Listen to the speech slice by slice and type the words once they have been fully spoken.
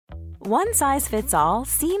One size fits all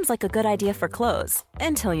seems like a good idea for clothes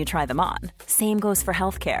until you try them on. Same goes for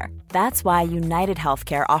healthcare. That's why United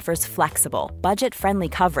Healthcare offers flexible, budget-friendly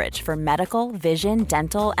coverage for medical, vision,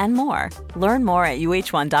 dental, and more. Learn more at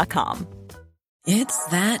uh1.com. It's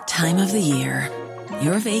that time of the year.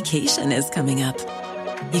 Your vacation is coming up.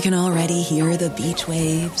 You can already hear the beach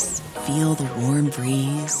waves, feel the warm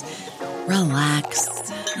breeze,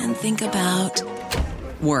 relax, and think about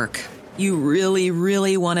work. You really,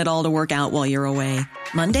 really want it all to work out while you're away.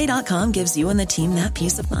 Monday.com gives you and the team that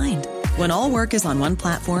peace of mind. When all work is on one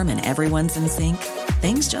platform and everyone's in sync,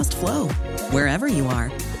 things just flow. Wherever you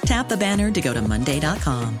are, tap the banner to go to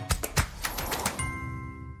Monday.com.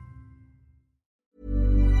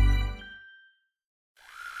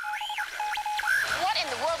 What in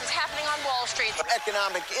the world is happening on Wall Street?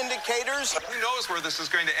 Economic indicators. Who knows where this is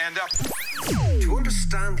going to end up? To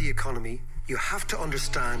understand the economy, you have to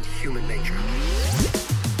understand human nature.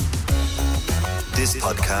 This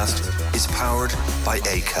podcast is powered by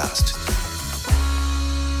Acast.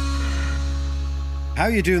 How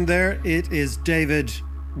you doing there? It is David.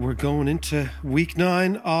 We're going into week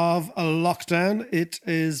 9 of a lockdown. It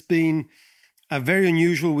has been a very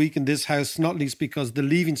unusual week in this house, not least because the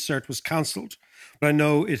Leaving Cert was cancelled. But I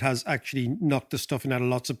know it has actually knocked the stuffing out of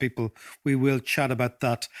lots of people. We will chat about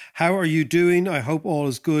that. How are you doing? I hope all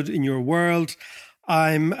is good in your world.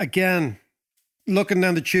 I'm, again, looking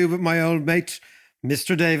down the tube at my old mate,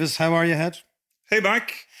 Mr. Davis. How are you, Head? Hey,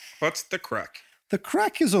 Mike. What's the crack? The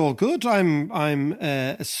crack is all good. I'm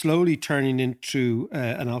slowly turning into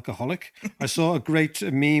an alcoholic. I saw a great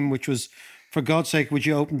meme, which was, for God's sake, would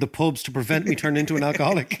you open the pubs to prevent me turning into an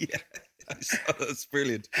alcoholic? Yeah. That's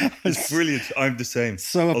brilliant. It's brilliant. I'm the same.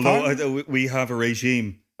 So although we have a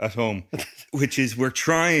regime at home, which is we're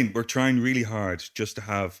trying really hard just to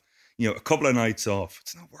have, a couple of nights off.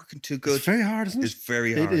 It's not working too good. It's very hard, isn't it? It's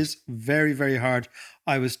very hard. It is very, very hard.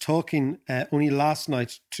 I was talking only last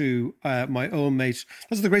night to my own mate.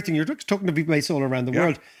 That's the great thing. You're talking to mates all around the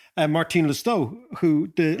world. Martin Lusteau,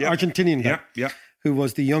 the Argentinian guy. Yeah. Who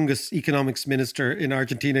was the youngest economics minister in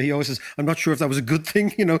Argentina. He always says, I'm not sure if that was a good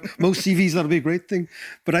thing. Most CVs, that'll be a great thing.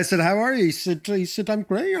 But I said, how are you? He said, I'm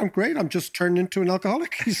great. I'm just turning into an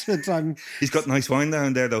alcoholic. He said, He's got nice wine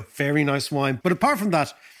down there, though. Very nice wine. But apart from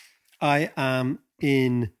that, I am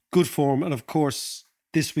in good form. And of course,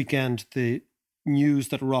 this weekend, the news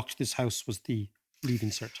that rocked this house was the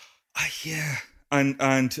Leaving Cert. Yeah. And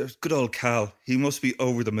good old Cal, he must be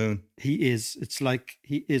over the moon. He is.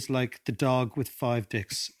 He is like the dog with 5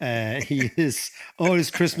 dicks. He is. All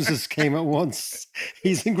his Christmases came at once.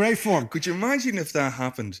 He's in great form. Could you imagine if that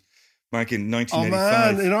happened back in 1985?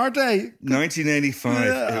 Oh man, in our day. 1985,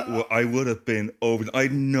 yeah. I would have been over. I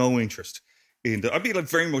had no interest in that. I'd be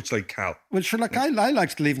very much like Cal. Well, sure, I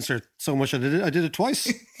liked the Leaving Cert so much I did it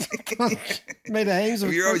twice. Made a haze of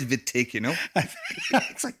it. You're always a bit thick,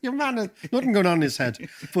 It's like your man has nothing going on in his head.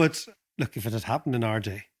 But look, if it had happened in our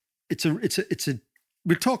day, it's a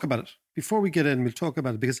we'll talk about it. Before we get in, we'll talk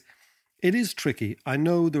about it because it is tricky. I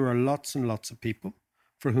know there are lots and lots of people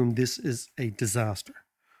for whom this is a disaster,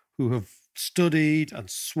 who have studied and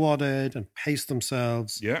swatted and paced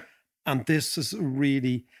themselves. Yeah. And this is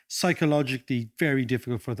really psychologically very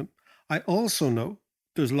difficult for them. I also know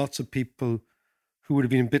there's lots of people who would have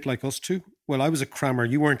been a bit like us too. Well, I was a crammer.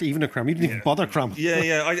 You weren't even a crammer. You didn't even bother cramming.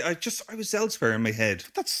 Yeah. I was elsewhere in my head.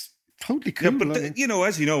 That's totally cool. Yeah, but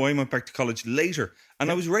as you know, I went back to college later and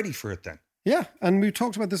I was ready for it then. Yeah. And we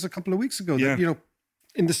talked about this a couple of weeks ago. Yeah. That,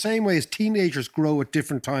 in the same way as teenagers grow at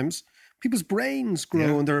different times, people's brains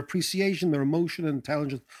grow and their appreciation, their emotion and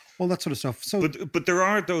intelligence, all that sort of stuff. So, but there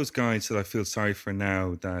are those guys that I feel sorry for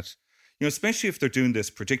now that, especially if they're doing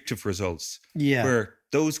this predictive results, where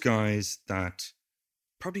those guys that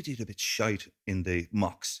probably did a bit shite in the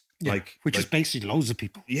mocks, which is basically loads of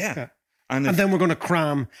people. Yeah. And then we're going to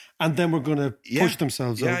cram and then we're going to push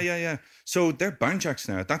themselves over. Yeah. So they're banjacks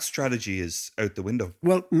now. That strategy is out the window.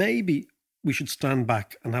 Well, maybe we should stand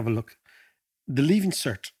back and have a look. The Leaving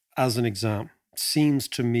Cert as an exam seems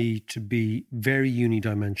to me to be very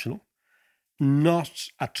unidimensional, not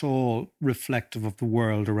at all reflective of the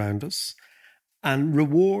world around us, and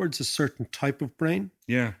rewards a certain type of brain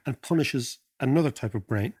and punishes another type of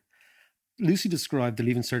brain. Lucy described the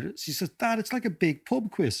Leaving Cert. She says, Dad, it's like a big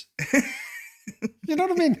pub quiz. You know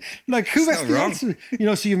what I mean? Like, who has the answer?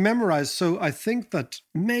 So you memorize. So I think that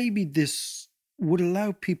maybe this would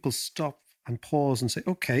allow people stop and pause and say,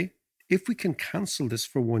 okay, if we can cancel this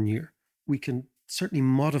for 1 year, we can certainly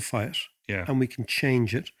modify it and we can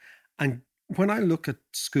change it. And when I look at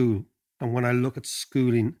school and when I look at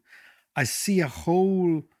schooling, I see a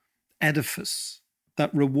whole edifice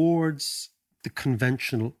that rewards the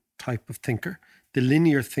conventional type of thinker, the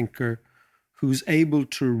linear thinker who's able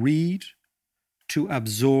to read, to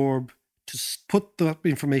absorb, to put the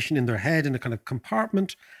information in their head in a kind of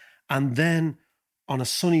compartment, and then on a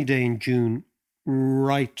sunny day in June,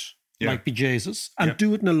 write like bejesus and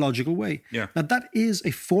do it in a logical way. Yeah. Now, that is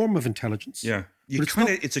a form of intelligence. Yeah.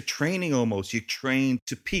 It's a training almost. You train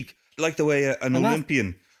to peak, like the way an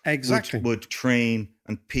Olympian would train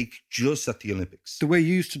and peak just at the Olympics. The way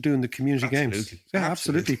you used to do in the community games. Yeah,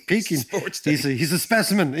 absolutely. Peaking. Sports day. He's a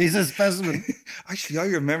specimen. He's a specimen. Actually, I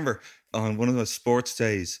remember on one of those sports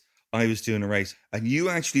days, I was doing a race and you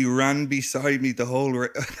actually ran beside me the whole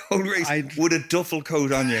race with a duffel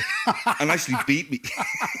coat on you and actually beat me.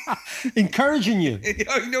 Encouraging you.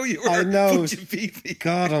 I know you were. I know. But you beat me.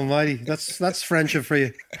 God almighty. That's friendship for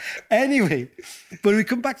you. Anyway, but we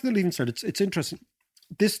come back to the Leaving Cert. It's interesting.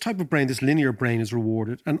 This type of brain, this linear brain, is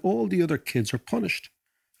rewarded and all the other kids are punished.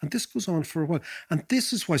 And this goes on for a while. And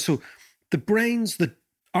this is why. So the brains that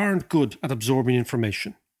aren't good at absorbing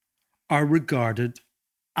information are regarded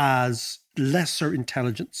as lesser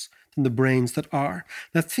intelligence than the brains that are.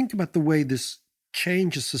 Now think about the way this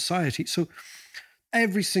changes society. So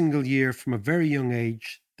every single year from a very young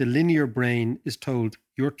age, the linear brain is told,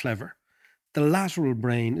 you're clever. The lateral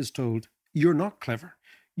brain is told, you're not clever.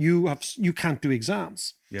 You can't do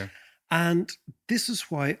exams. Yeah. And this is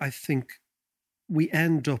why I think we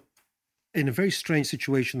end up in a very strange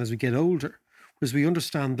situation as we get older, because we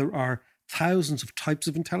understand there are thousands of types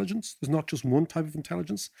of intelligence. There's not just one type of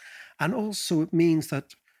intelligence. And also it means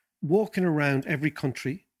that walking around every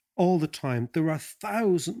country all the time, there are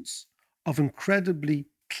thousands of incredibly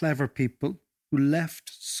clever people who left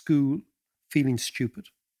school feeling stupid.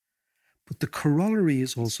 But the corollary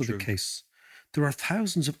is also the case. There are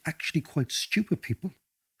thousands of actually quite stupid people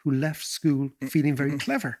who left school feeling very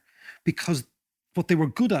clever because what they were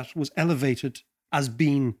good at was elevated as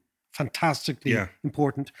being fantastically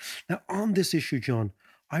important. Now, on this issue, John,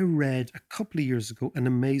 I read a couple of years ago an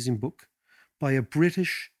amazing book by a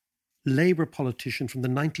British Labour politician from the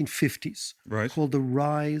 1950s called The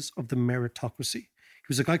Rise of the Meritocracy. He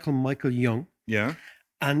was a guy called Michael Young. Yeah.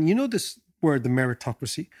 And you know this word, the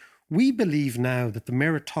meritocracy? We believe now that the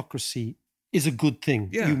meritocracy is a good thing.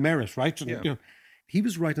 Yeah. You merit, right? And, yeah. You know, he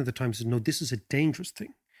was right at the time. He said, no, this is a dangerous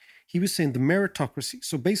thing. He was saying the meritocracy.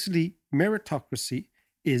 So basically, meritocracy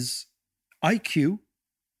is IQ,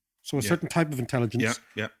 so a certain type of intelligence,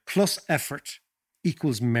 plus effort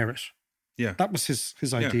equals merit. Yeah. That was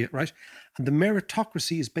his idea, right? And the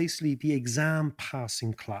meritocracy is basically the exam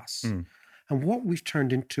passing class. And what we've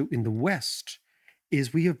turned into in the West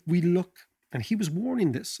is we look, and he was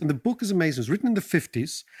warning this, and the book is amazing. It's written in the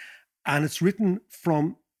 50s, and it's written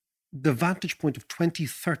from the vantage point of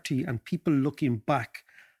 2030 and people looking back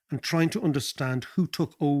and trying to understand who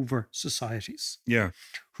took over societies. Yeah.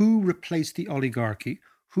 Who replaced the oligarchy?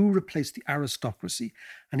 Who replaced the aristocracy?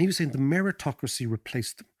 And he was saying the meritocracy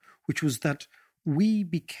replaced them, which was that we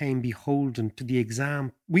became beholden to the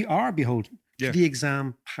exam. We are beholden to the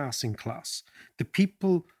exam passing class. The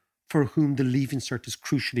people for whom the Leaving Cert is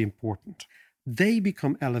crucially important. They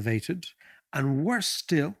become elevated, and worse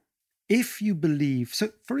still, if you believe... So,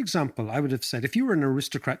 for example, I would have said, if you were an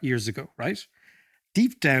aristocrat years ago, right?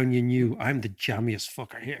 Deep down, you knew, I'm the jammiest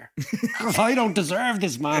fucker here. I don't deserve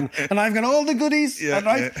this, man. And I've got all the goodies.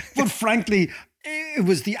 But frankly, it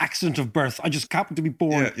was the accident of birth. I just happened to be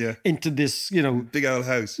born into this, big old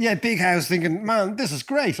house. Yeah, big house, thinking, man, this is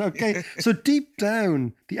great. Okay. So deep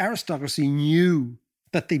down, the aristocracy knew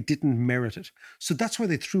that they didn't merit it. So that's why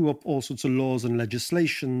they threw up all sorts of laws and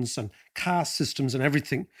legislations and caste systems and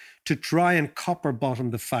everything to try and copper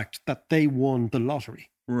bottom the fact that they won the lottery.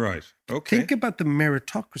 Right. Okay. Think about the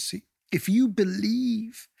meritocracy. If you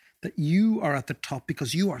believe that you are at the top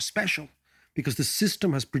because you are special, because the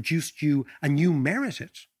system has produced you and you merit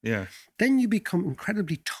it, then you become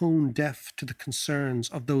incredibly tone deaf to the concerns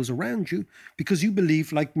of those around you because you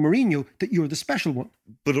believe, like Mourinho, that you're the special one.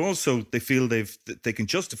 But also they feel they can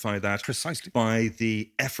justify that precisely by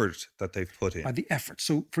the effort that they've put in. By the effort.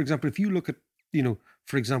 So, for example, if you look at,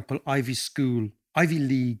 for example, Ivy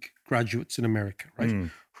League graduates in America, right,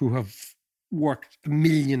 who have worked 1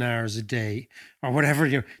 million hours a day or whatever,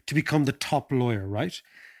 to become the top lawyer, right?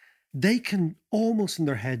 They can almost in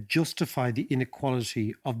their head justify the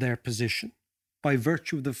inequality of their position by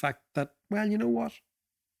virtue of the fact that, well, you know what?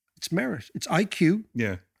 It's merit. It's IQ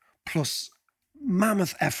plus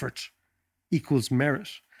mammoth effort equals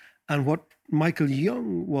merit. And what Michael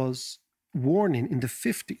Young was warning in the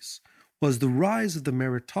 50s was the rise of the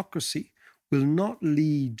meritocracy will not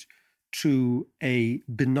lead to a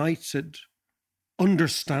benighted,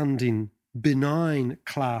 understanding, benign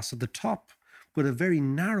class at the top, but a very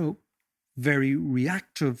narrow, very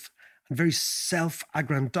reactive, and very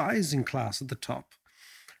self-aggrandizing class at the top.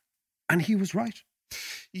 And he was right.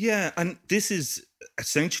 Yeah, and this is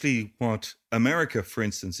essentially what America, for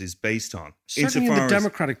instance, is based on. Certainly in the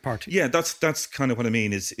Democratic Party. Yeah, that's kind of what I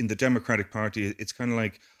mean, is in the Democratic Party, it's kind of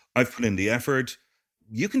like, I've put in the effort.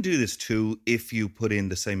 You can do this too if you put in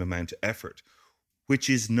the same amount of effort, which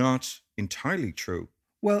is not entirely true.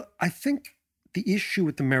 Well, I think the issue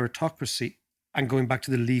with the meritocracy, and going back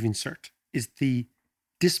to the Leaving Cert, is the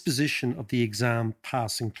disposition of the exam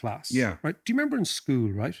passing class. Yeah. Right? Do you remember in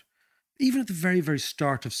school, right? Even at the very, very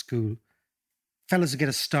start of school, fellas would get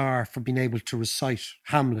a star for being able to recite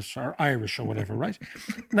Hamlet or Irish or whatever, right?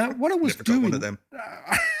 Now, what I was Never doing... got one of them.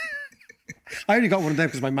 I only got one of them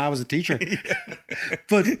because my ma was a teacher.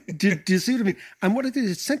 But do you see what I mean? And what it did,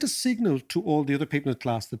 it sent a signal to all the other people in the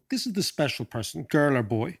class that this is the special person, girl or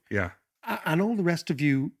boy. Yeah. And all the rest of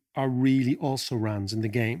you are really also rans in the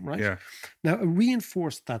game, right? Yeah. Now,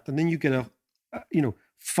 reinforce that, and then you get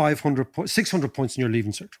 600 points in your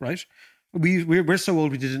Leaving Cert, right? We're so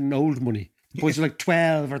old, we did it in old money. The points are like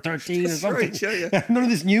 12 or 13 or something. Right, yeah. None of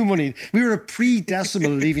this new money. We were a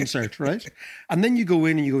pre-decimal Leaving Cert, right? And then you go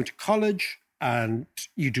in and you go into college and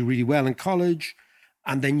you do really well in college.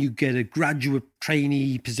 And then you get a graduate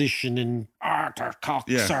trainee position in art or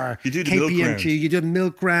Cox or you do the milk round. KPMG. You do the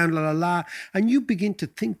milk round, la, la, la. And you begin to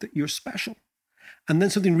think that you're special. And then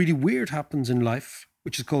something really weird happens in life,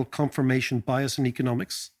 which is called confirmation bias in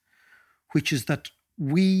economics, which is that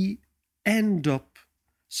we end up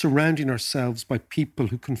surrounding ourselves by people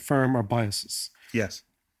who confirm our biases. Yes.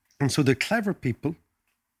 And so the clever people,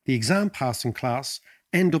 the exam passing class,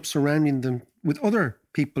 end up surrounding them with other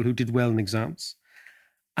people who did well in exams.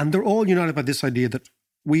 And they're all united by this idea that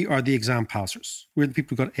we are the exam passers. We're the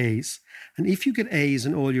people who got A's. And if you get A's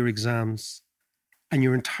in all your exams and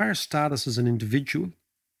your entire status as an individual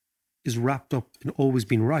is wrapped up in always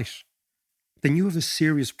being right, then you have a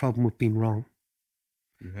serious problem with being wrong.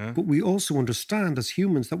 Yeah. But we also understand as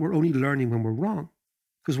humans that we're only learning when we're wrong.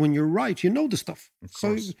 Because when you're right, you know the stuff. Of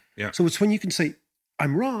course. So it's when you can say,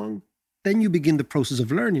 I'm wrong, then you begin the process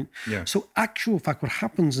of learning. Yeah. So actual fact, what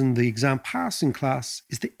happens in the exam passing class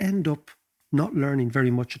is they end up not learning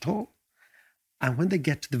very much at all. And when they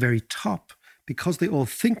get to the very top, because they all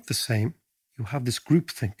think the same, you have this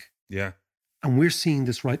groupthink. Yeah. And we're seeing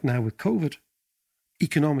this right now with COVID.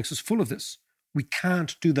 Economics is full of this. We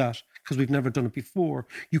can't do that because we've never done it before.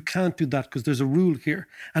 You can't do that because there's a rule here.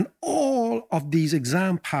 And all of these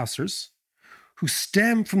exam passers who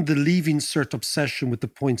stem from the Leaving Cert obsession with the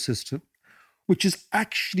point system, which is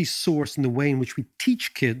actually sourced in the way in which we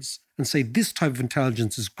teach kids and say this type of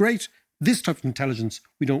intelligence is great, this type of intelligence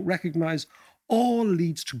we don't recognize, all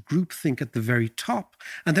leads to groupthink at the very top.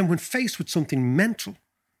 And then when faced with something mental,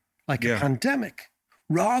 like a pandemic,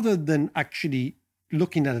 rather than actually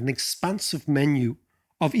looking at an expansive menu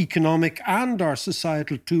of economic and our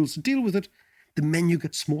societal tools to deal with it, the menu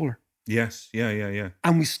gets smaller. Yes, yeah.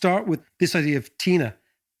 And we start with this idea of Tina,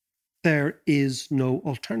 there is no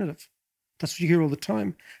alternative. That's what you hear all the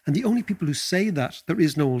time. And the only people who say that there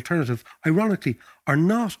is no alternative, ironically, are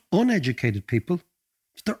not uneducated people.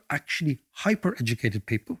 They're actually hyper-educated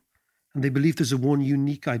people. And they believe there's a one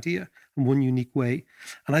unique idea and one unique way.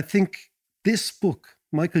 And I think this book,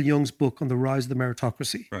 Michael Young's book on the rise of the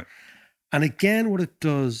meritocracy, right. And again, what it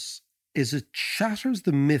does is it shatters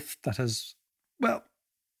the myth that has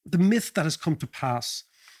come to pass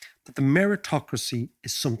that the meritocracy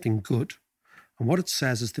is something good. And what it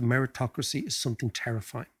says is the meritocracy is something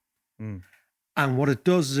terrifying. Mm. And what it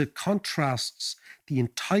does is it contrasts the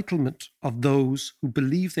entitlement of those who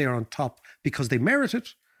believe they are on top because they merit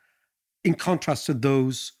it, in contrast to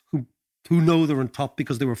those who know they're on top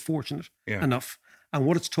because they were fortunate enough. And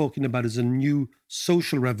what it's talking about is a new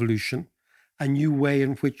social revolution, a new way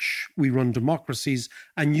in which we run democracies,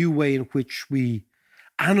 a new way in which we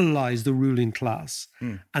analyze the ruling class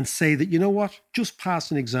and say that, you know what, just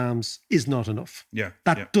passing exams is not enough.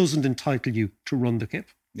 That doesn't entitle you to run the kip.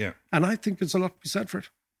 Yeah. And I think there's a lot to be said for it.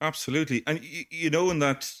 Absolutely. And you know, in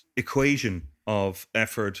that equation of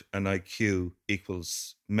effort and IQ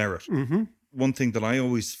equals merit, one thing that I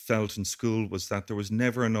always felt in school was that there was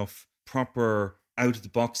never enough proper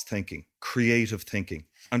out-of-the-box thinking, creative thinking,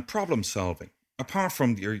 and problem solving, apart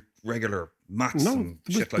from your regular maths and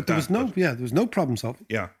shit like that. There was no problem solving.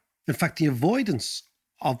 Yeah. In fact, the avoidance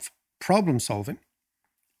of problem solving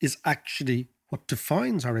is actually what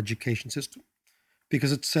defines our education system,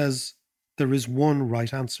 because it says there is one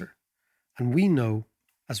right answer. And we know,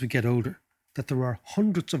 as we get older, that there are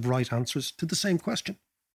hundreds of right answers to the same question.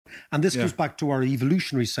 And this goes back to our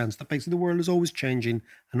evolutionary sense that basically the world is always changing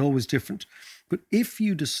and always different. But if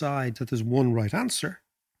you decide that there's one right answer,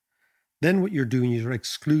 then what you're doing is you're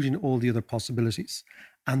excluding all the other possibilities.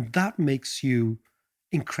 And that makes you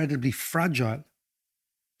incredibly fragile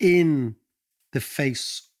in the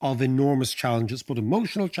face of enormous challenges, both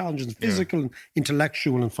emotional challenges, physical, and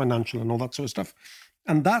intellectual and financial and all that sort of stuff.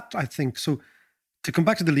 And that, I think, so to come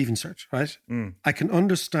back to the Leaving Cert, right? I can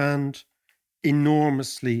understand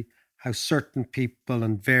enormously how certain people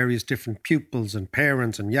and various different pupils and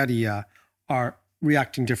parents and yada yada are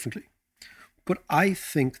reacting differently. But I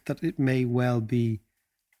think that it may well be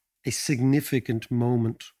a significant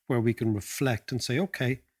moment where we can reflect and say,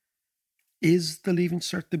 okay, is the Leaving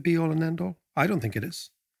Cert the be all and end all? I don't think it is.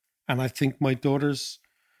 And I think my daughter's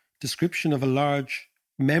description of a large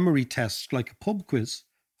memory test, like a pub quiz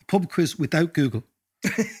without Google,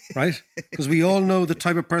 right? Because we all know the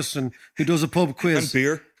type of person who does a pub quiz. And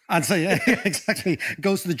beer. And say, yeah, exactly.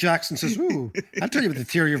 Goes to the Jacks and says, ooh, I'll tell you about the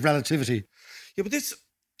theory of relativity. Yeah, but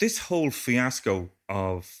this whole fiasco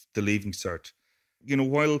of the Leaving Cert,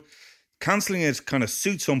 while cancelling it kind of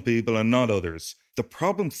suits some people and not others, the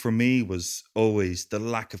problem for me was always the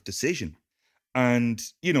lack of decision. And,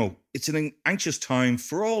 it's an anxious time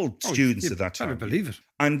for all students at that time. I believe it.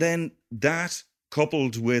 And then that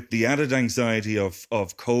coupled with the added anxiety of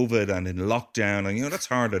COVID and in lockdown, and, that's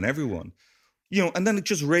hard on everyone. And then it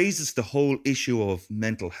just raises the whole issue of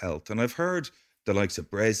mental health. And I've heard the likes of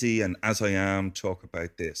Brezzi and As I Am talk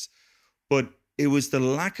about this. But it was the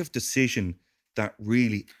lack of decision that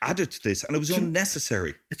really added to this, and it was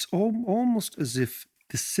unnecessary. It's almost as if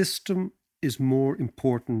the system is more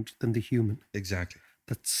important than the human. Exactly.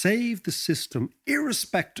 That save the system,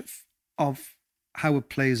 irrespective of how it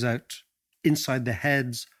plays out inside the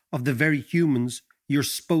heads of the very humans you're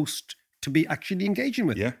supposed to be actually engaging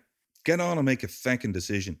with. Yeah. Get on and make a fucking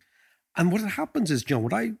decision. And what happens is, John,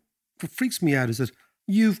 what freaks me out is that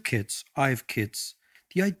you've kids, I have kids.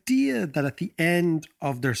 The idea that at the end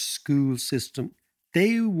of their school system,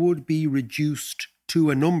 they would be reduced to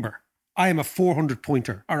a number. I am a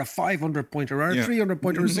 400-pointer or a 500-pointer or a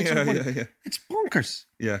 300-pointer or a 600-pointer. Yeah. It's bonkers.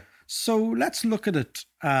 Yeah. So let's look at it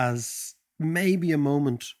as maybe a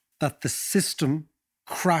moment that the system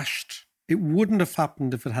crashed. It wouldn't have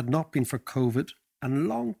happened if it had not been for COVID. And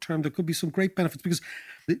long term, there could be some great benefits because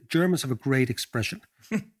the Germans have a great expression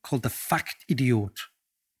called the Faktidiot.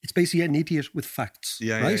 It's basically an idiot with facts,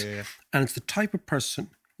 right? Yeah. And it's the type of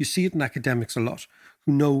person, you see it in academics a lot,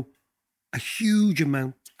 who know a huge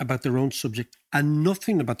amount about their own subject and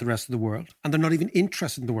nothing about the rest of the world. And they're not even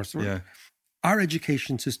interested in the rest of the world. Yeah. Our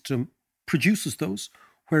education system produces those,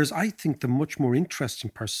 whereas I think the much more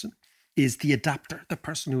interesting person is the adapter, the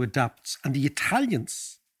person who adapts. And the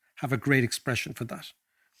Italians have a great expression for that,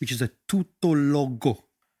 which is a tutologo,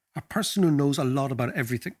 a person who knows a lot about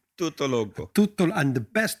everything. Tutologo. And the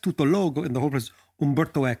best tutologo in the whole place is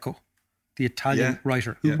Umberto Eco, the Italian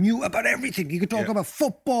writer, who knew about everything. He could talk about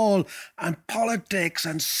football and politics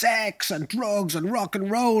and sex and drugs and rock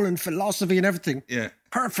and roll and philosophy and everything. Yeah.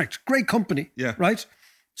 Perfect. Great company. Yeah. Right?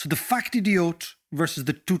 So the Faktidiot versus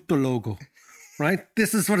the tutologo. Right?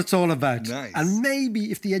 This is what it's all about. Nice. And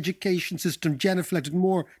maybe if the education system genuflected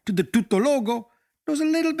more to the tutologo, knows a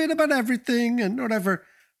little bit about everything and whatever,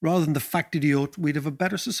 rather than the Faktidiot, we'd have a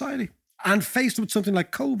better society. And faced with something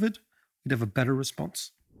like COVID, we'd have a better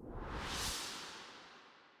response.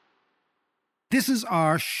 This is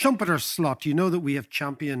our Schumpeter slot. You know that we have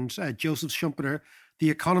championed Joseph Schumpeter, the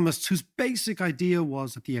economist whose basic idea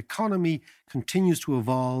was that the economy continues to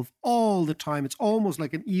evolve all the time. It's almost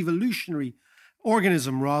like an evolutionary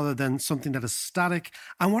organism rather than something that is static.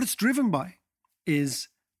 And what it's driven by is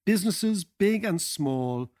businesses, big and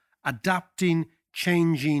small, adapting,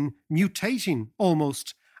 changing, mutating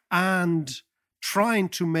almost, and trying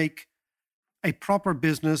to make a proper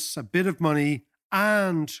business, a bit of money,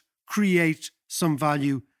 and create some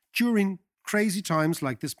value during crazy times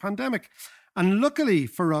like this pandemic. And luckily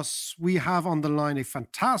for us, we have on the line a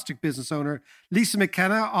fantastic business owner, Lisa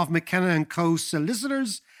McKenna of McKenna & Co.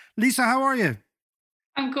 Solicitors. Lisa, how are you?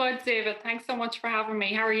 I'm good, David. Thanks so much for having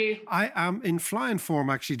me. How are you? I am in flying form,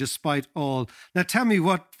 actually, despite all. Now, tell me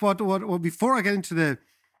what before I get into the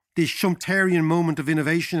Schumpeterian moment of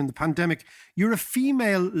innovation in the pandemic, you're a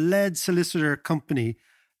female-led solicitor company.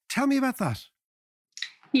 Tell me about that.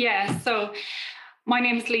 Yeah, so my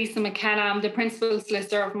name is Lisa McKenna. I'm the principal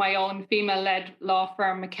solicitor of my own female-led law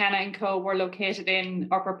firm, McKenna & Co. We're located in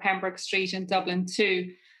Upper Pembroke Street in Dublin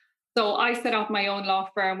 2. So I set up my own law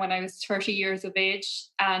firm when I was 30 years of age,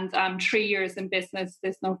 and I'm 3 years in business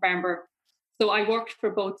this November. So I worked for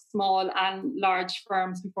both small and large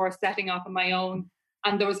firms before setting up on my own.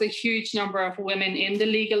 And there was a huge number of women in the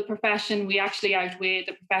legal profession. We actually outweighed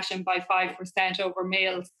the profession by 5% over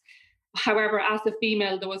males. However, as a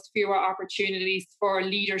female, there was fewer opportunities for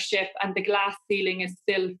leadership, and the glass ceiling is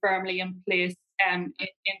still firmly in place in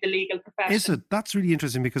the legal profession. Is it? That's really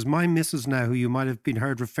interesting, because my missus now, who you might have been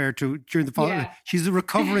heard referred to during the fall, she's a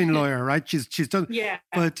recovering lawyer, right? She's done,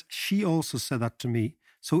 but she also said that to me.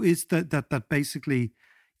 So it's that basically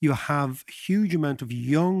you have a huge amount of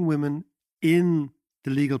young women in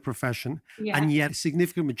the legal profession, and yet a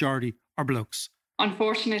significant majority are blokes.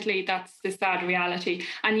 Unfortunately, that's the sad reality.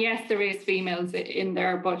 And yes, there is females in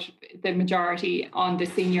there, but the majority on the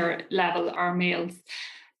senior level are males.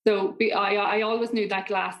 So I always knew that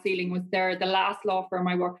glass ceiling was there. The last law firm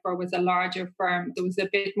I worked for was a larger firm. It was a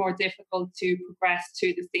bit more difficult to progress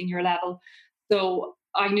to the senior level. So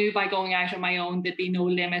I knew by going out on my own, there'd be no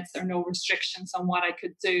limits or no restrictions on what I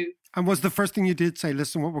could do. And was the first thing you did say,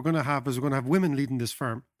 listen, what we're going to have is we're going to have women leading this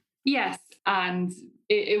firm? Yes. And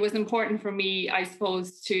it was important for me, I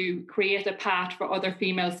suppose, to create a path for other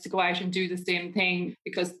females to go out and do the same thing,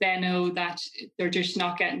 because they know that they're just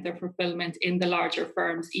not getting their fulfillment in the larger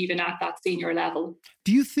firms, even at that senior level.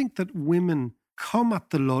 Do you think that women come at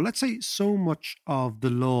the law? Let's say so much of the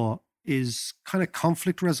law is kind of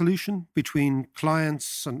conflict resolution between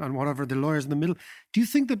clients and whatever, the lawyers in the middle. Do you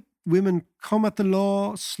think that women come at the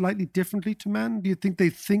law slightly differently to men? Do you think they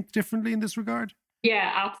think differently in this regard?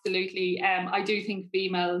 Yeah, absolutely. I do think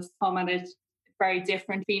females come at it very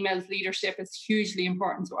different. Females' leadership is hugely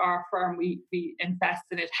important to our firm. We invest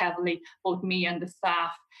in it heavily, both me and the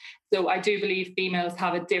staff. So I do believe females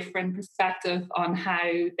have a different perspective on how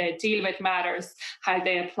they deal with matters, how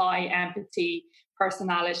they apply empathy,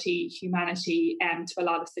 personality, humanity to a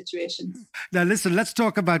lot of situations. Now, listen, let's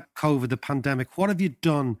talk about COVID, the pandemic. What have you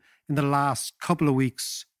done in the last couple of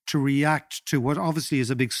weeks to react to what obviously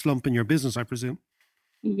is a big slump in your business, I presume?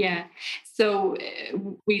 Yeah. So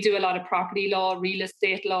we do a lot of property law, real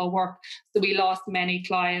estate law work. So we lost many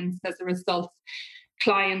clients as a result.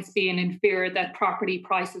 Clients being in fear that property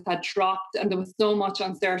prices had dropped, and there was so much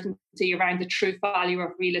uncertainty around the true value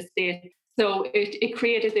of real estate. So it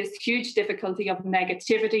created this huge difficulty of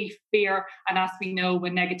negativity, fear. And as we know,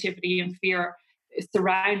 when negativity and fear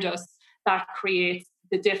surround us, that creates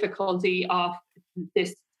the difficulty of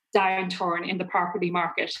this downturn in the property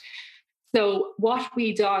market. So what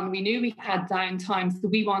we done, we knew we had downtime, so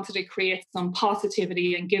we wanted to create some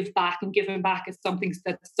positivity and give back, and giving back is something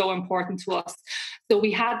that's so important to us. So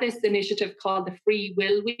we had this initiative called the Free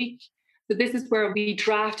Will Week. So this is where we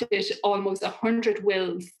drafted almost 100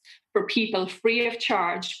 wills for people free of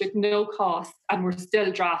charge with no cost, and we're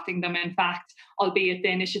still drafting them, in fact, albeit the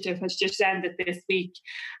initiative has just ended this week.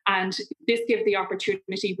 And this gives the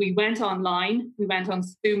opportunity. We went online, we went on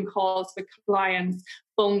Zoom calls with clients,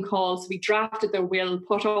 phone calls, we drafted their will,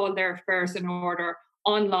 put all their affairs in order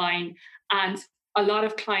online, and a lot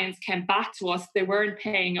of clients came back to us. They weren't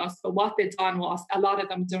paying us, but what they'd done was a lot of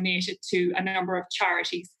them donated to a number of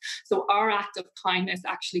charities. So our act of kindness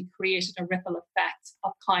actually created a ripple effect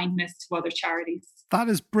of kindness to other charities. That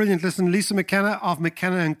is brilliant. Listen, Lisa McKenna of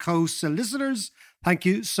McKenna & Co. Solicitors, thank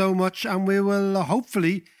you so much. And we will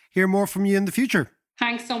hopefully hear more from you in the future.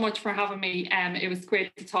 Thanks so much for having me. It was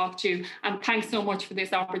great to talk to you. And thanks so much for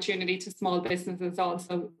this opportunity to small businesses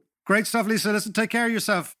also. Great stuff, Lisa. Listen, take care of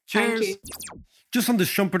yourself. Cheers. Thank you. Just on the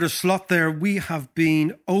Schumpeter slot there, we have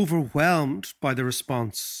been overwhelmed by the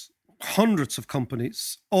response. Hundreds of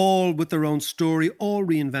companies, all with their own story, all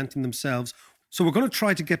reinventing themselves. So we're going to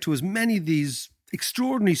try to get to as many of these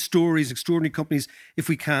extraordinary stories, extraordinary companies, if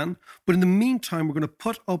we can. But in the meantime, we're going to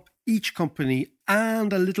put up each company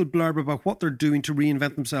and a little blurb about what they're doing to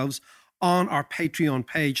reinvent themselves on our Patreon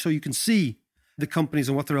page, so you can see the companies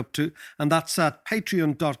and what they're up to. And that's at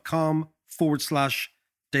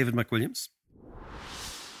patreon.com/David McWilliams.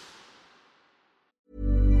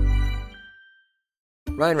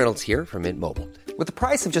 Ryan Reynolds here from Mint Mobile. With the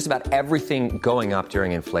price of just about everything going up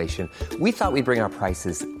during inflation, we thought we'd bring our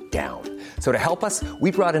prices down. So to help us,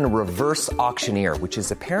 we brought in a reverse auctioneer, which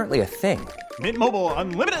is apparently a thing. Mint Mobile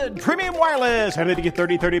Unlimited Premium Wireless. How to get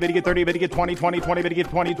 30, 30, bit to get 30, bit to get 20, 20, 20, bit to get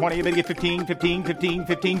 20, 20, bit to get 15, 15, 15,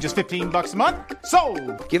 15, just $15 a month?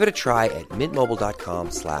 Sold! Give it a try at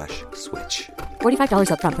mintmobile.com/switch.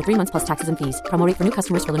 $45 up front for 3 months plus taxes and fees. Promo rate for new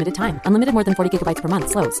customers for limited time. Unlimited more than 40 gigabytes per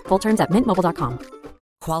month. Slows full terms at mintmobile.com.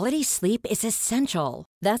 Quality sleep is essential.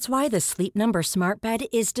 That's why the Sleep Number Smart Bed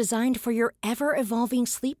is designed for your ever-evolving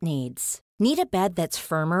sleep needs. Need a bed that's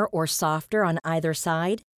firmer or softer on either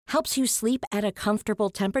side? Helps you sleep at a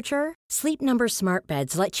comfortable temperature? Sleep Number Smart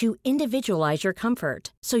Beds let you individualize your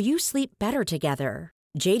comfort, so you sleep better together.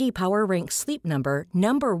 JD Power ranks Sleep Number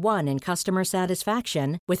number 1 in customer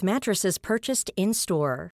satisfaction with mattresses purchased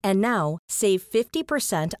in-store. And now, save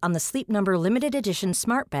 50% on the Sleep Number Limited Edition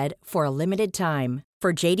Smart Bed for a limited time.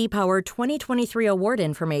 For JD Power 2023 award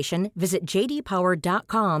information, visit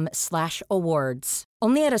jdpower.com/awards.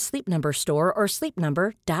 Only at a Sleep Number store or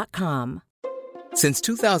sleepnumber.com. Since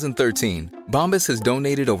 2013, Bombas has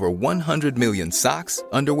donated over 100 million socks,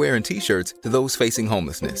 underwear, and T-shirts to those facing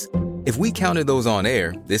homelessness. If we counted those on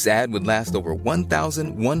air, this ad would last over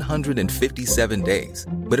 1,157 days.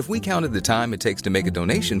 But if we counted the time it takes to make a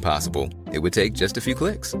donation possible, it would take just a few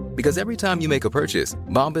clicks. Because every time you make a purchase,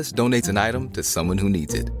 Bombas donates an item to someone who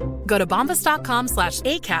needs it. Go to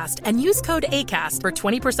bombas.com/ACAST and use code ACAST for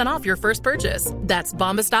 20% off your first purchase. That's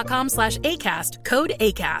bombas.com/ACAST, code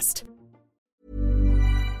ACAST.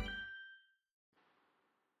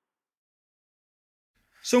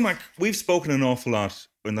 So, Mark, we've spoken an awful lot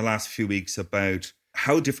in the last few weeks about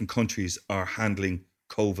how different countries are handling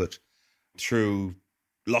COVID through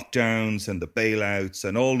lockdowns and the bailouts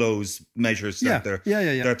and all those measures that they're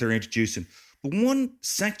introducing. But one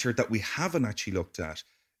sector that we haven't actually looked at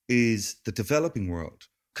is the developing world,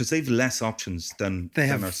 because they've less options than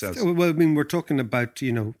ourselves. Well, I mean, we're talking about,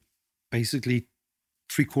 basically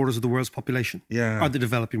 3/4 of the world's population are the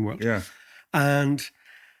developing world. Yeah. And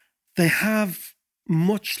they have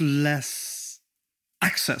much less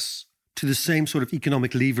access to the same sort of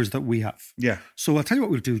economic levers that we have. Yeah. So I'll tell you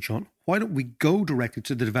what we'll do, John. Why don't we go directly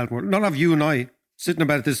to the developing world? Not have you and I sitting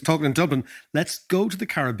about this talking in Dublin. Let's go to the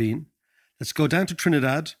Caribbean. Let's go down to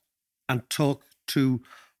Trinidad and talk to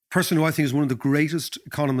a person who I think is one of the greatest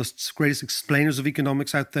economists, greatest explainers of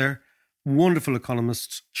economics out there. Wonderful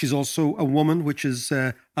economist. She's also a woman, which is,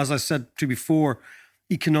 as I said to you before,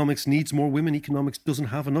 economics needs more women. Economics doesn't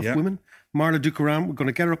have enough women. Marla Dukaram, we're going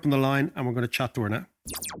to get her up on the line and we're going to chat to her now.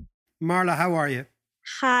 Marla, how are you?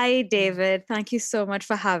 Hi, David. Thank you so much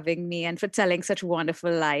for having me and for telling such wonderful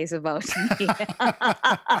lies about me.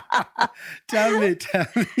 Tell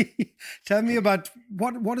me about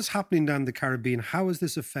what is happening down the Caribbean. How has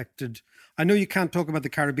this affected? I know you can't talk about the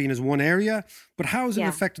Caribbean as one area, but how has it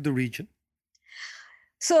affected the region?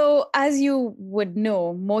 So, as you would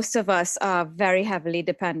know, most of us are very heavily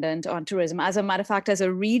dependent on tourism. As a matter of fact, as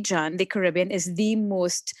a region, the Caribbean is the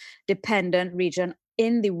most dependent region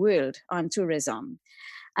in the world on tourism.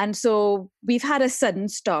 And so we've had a sudden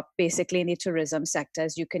stop basically in the tourism sector.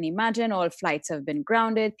 As you can imagine, all flights have been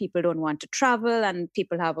grounded. People don't want to travel and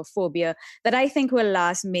people have a phobia that I think will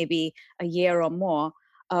last maybe a year or more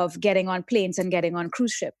of getting on planes and getting on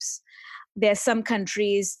cruise ships. There are some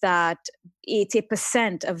countries that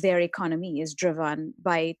 80% of their economy is driven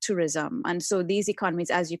by tourism. And so these economies,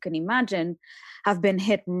 as you can imagine, have been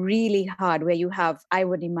hit really hard, where you have, I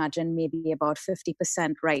would imagine, maybe about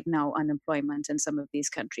 50% right now unemployment in some of these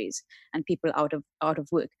countries and people out of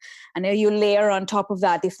work. And then you layer on top of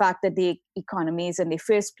that the fact that the economies in the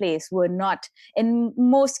first place were not, in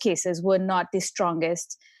most cases, were not the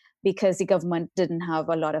strongest, because the government didn't have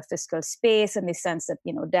a lot of fiscal space in the sense that,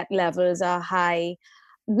 debt levels are high.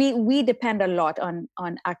 We depend a lot on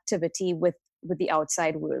activity with the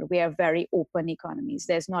outside world. We are very open economies.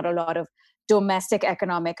 There's not a lot of domestic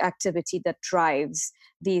economic activity that drives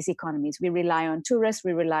these economies. We rely on tourists,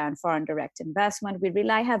 we rely on foreign direct investment, we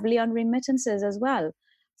rely heavily on remittances as well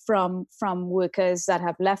from workers that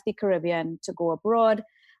have left the Caribbean to go abroad.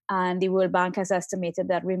 And the World Bank has estimated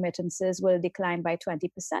that remittances will decline by 20%,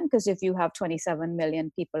 because if you have 27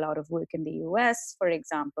 million people out of work in the US, for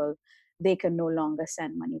example, they can no longer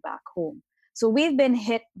send money back home. So we've been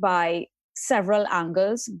hit by several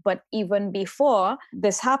angles, but even before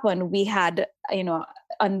this happened, we had,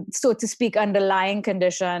 so to speak, underlying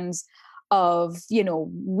conditions of,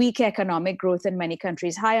 weak economic growth in many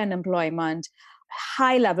countries, high unemployment,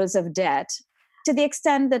 high levels of debt, to the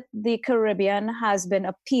extent that the Caribbean has been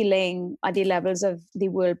appealing at the levels of the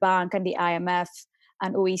World Bank and the IMF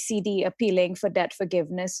and OECD, appealing for debt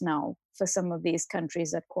forgiveness now for some of these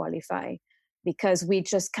countries that qualify, because we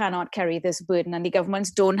just cannot carry this burden, and the governments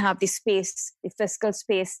don't have the space, the fiscal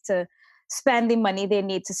space, to spend the money they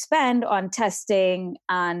need to spend on testing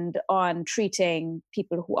and on treating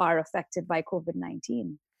people who are affected by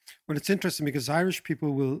COVID-19. Well, it's interesting because Irish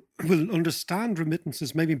people will understand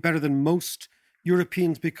remittances maybe better than most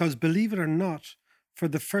Europeans, because, believe it or not, for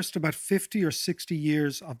the first about 50 or 60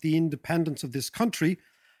 years of the independence of this country,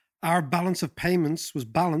 our balance of payments was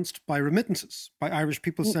balanced by remittances, by Irish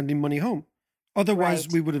people sending money home. Otherwise,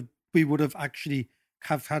 right, we would have actually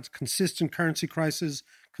have had consistent currency crisis,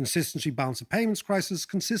 consistency balance of payments crisis,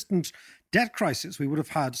 consistent debt crisis we would have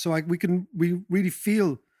had. So we really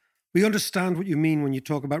feel We understand what you mean when you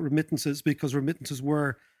talk about remittances, because remittances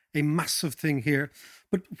were a massive thing here.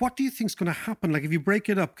 But what do you think is going to happen? Like, if you break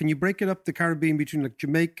it up, can you break it up, the Caribbean, between like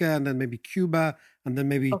Jamaica and then maybe Cuba and then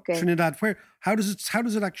maybe Trinidad? How does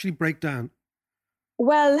it actually break down?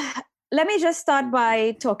 Well, let me just start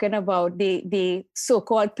by talking about the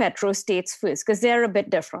so-called petro-states first, because they're a bit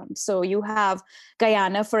different. So you have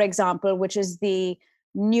Guyana, for example, which is the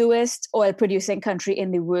newest oil-producing country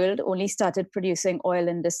in the world, only started producing oil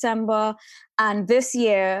in December. And this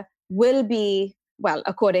year will be, well,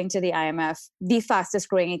 according to the IMF, the fastest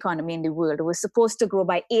growing economy in the world. It was supposed to grow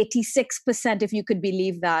by 86%, if you could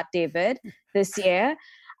believe that, David, this year.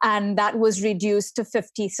 And that was reduced to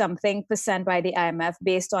 50-something% by the IMF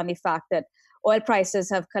based on the fact that oil prices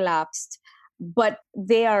have collapsed. But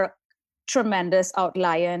they are tremendous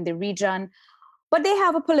outlier in the region. But they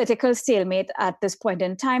have a political stalemate at this point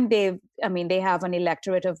in time. They have an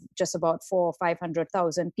electorate of just about 400,000 or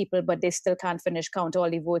 500,000 people, but they still can't finish count all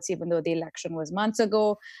the votes, even though the election was months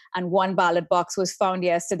ago. And one ballot box was found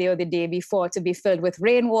yesterday or the day before to be filled with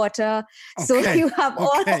rainwater. Okay. So you have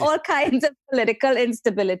all kinds of political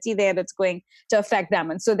instability there that's going to affect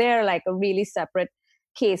them. And so they're like a really separate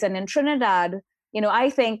case. And in Trinidad, I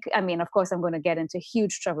think, of course, I'm going to get into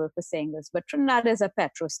huge trouble for saying this, but Trinidad is a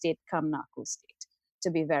petro-state come narco state,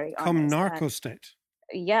 to be very honest. Come narco state?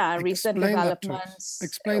 Yeah, recent developments.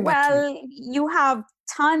 Explain that to me. Well, you have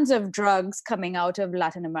tons of drugs coming out of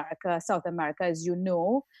Latin America, South America, as you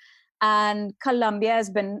know. And Colombia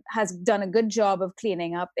has done a good job of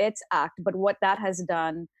cleaning up its act. But what that has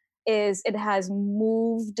done is it has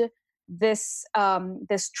moved this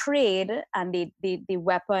trade and the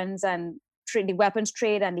weapons and the weapons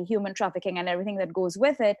trade and the human trafficking and everything that goes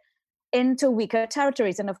with it into weaker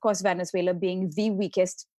territories. And of course, Venezuela being the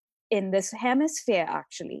weakest in this hemisphere,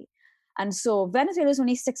 actually. And so Venezuela is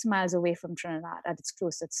only 6 miles away from Trinidad at its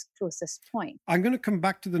closest point. I'm going to come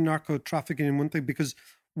back to the narco trafficking in one thing, because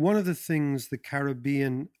one of the things the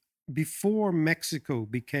Caribbean, before Mexico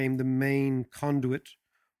became the main conduit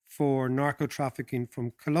for narco trafficking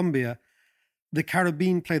from Colombia, the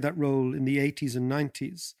Caribbean played that role in the 80s and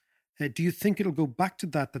 90s. Do you think it'll go back to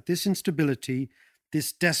that this instability,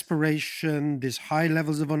 this desperation, this high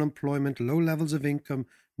levels of unemployment, low levels of income,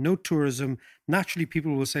 no tourism, naturally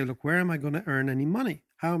people will say, look, where am I going to earn any money?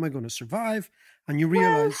 How am I going to survive? And you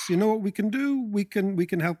realize, you know what we can do? We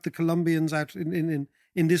can help the Colombians out in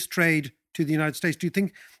this trade to the United States. Do you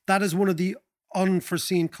think that is one of the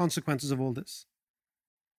unforeseen consequences of all this?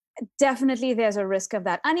 Definitely there's a risk of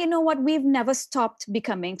that. And you know what? We've never stopped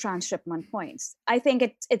becoming transshipment points. I think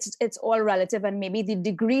it's all relative, and maybe the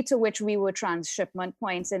degree to which we were transshipment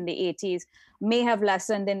points in the 80s may have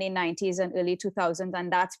lessened in the 90s and early 2000s,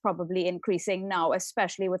 and that's probably increasing now,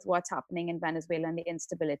 especially with what's happening in Venezuela and the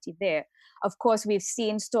instability there. Of course, we've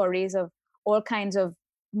seen stories of all kinds of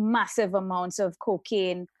massive amounts of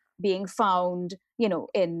cocaine being found,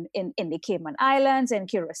 in the Cayman Islands, in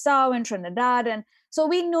Curacao, in Trinidad. And so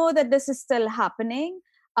we know that this is still happening.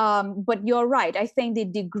 But you're right. I think the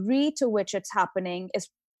degree to which it's happening is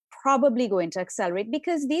probably going to accelerate,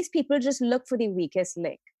 because these people just look for the weakest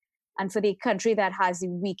link and for the country that has the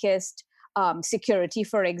weakest security,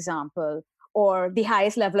 for example, or the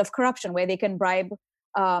highest level of corruption, where they can bribe,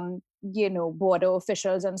 border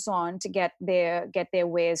officials and so on to get their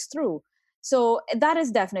ways through. So that is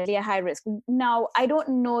definitely a high risk. Now, I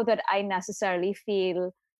don't know that I necessarily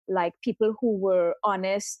feel like people who were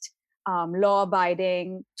honest,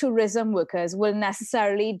 law-abiding tourism workers will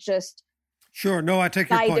necessarily just Sure. No, I take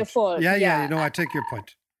your point. Default. Yeah. No, I take your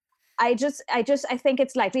point. I think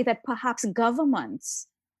it's likely that perhaps governments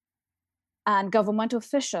and government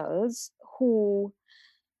officials who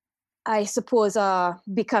I suppose are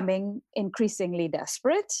becoming increasingly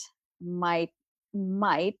desperate might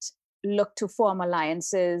look to form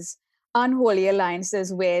alliances, unholy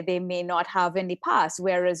alliances, where they may not have in the past.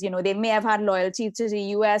 Whereas, they may have had loyalty to the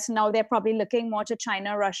US. Now they're probably looking more to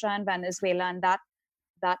China, Russia, and Venezuela, and that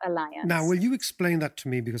alliance. Now, will you explain that to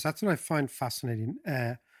me? Because that's what I find fascinating.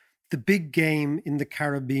 The big game in the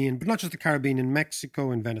Caribbean, but not just the Caribbean, in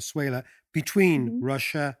Mexico and Venezuela, between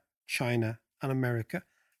Russia, China, and America.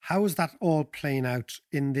 How is that all playing out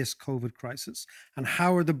in this COVID crisis? And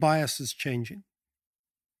how are the biases changing?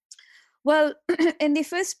 Well, in the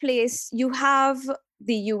first place, you have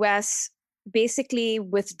the US basically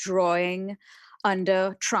withdrawing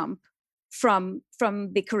under Trump from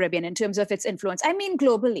the Caribbean in terms of its influence. I mean,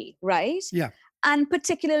 globally, right? Yeah. And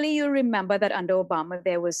particularly, you remember that under Obama,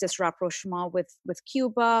 there was this rapprochement with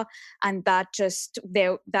Cuba, and that just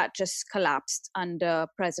collapsed under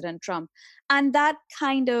President Trump. And that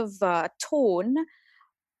kind of tone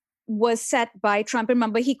was set by Trump.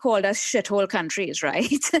 Remember, he called us shithole countries,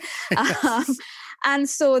 right? And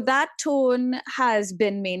so that tone has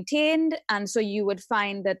been maintained. And so you would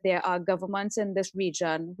find that there are governments in this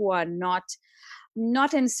region who are not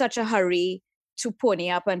in such a hurry to pony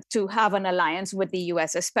up and to have an alliance with the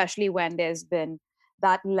US, especially when there's been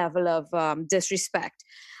that level of disrespect.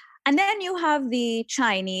 And then you have the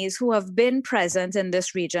Chinese who have been present in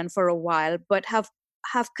this region for a while, but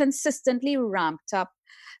have consistently ramped up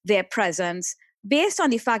their presence based on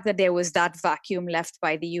the fact that there was that vacuum left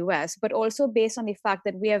by the US, but also based on the fact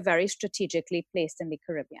that we are very strategically placed in the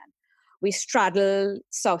Caribbean. We straddle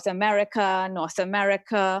South America, North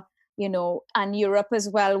America, and Europe as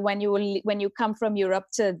well. When you come from Europe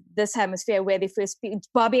to this hemisphere, where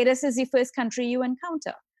Barbados is the first country you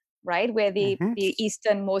encounter, right? Where the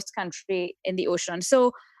easternmost country in the ocean.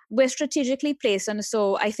 So we're strategically placed. And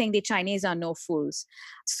so I think the Chinese are no fools.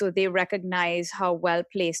 So they recognize how well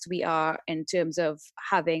placed we are in terms of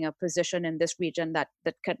having a position in this region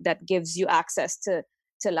that gives you access to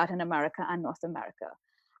Latin America and North America.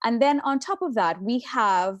 And then on top of that, we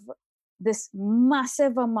have this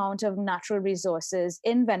massive amount of natural resources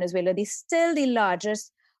in Venezuela. They're still the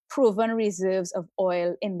largest proven reserves of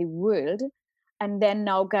oil in the world. And then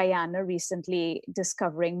now Guyana recently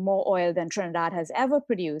discovering more oil than Trinidad has ever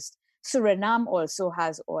produced. Suriname also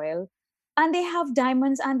has oil. And they have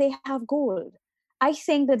diamonds and they have gold. I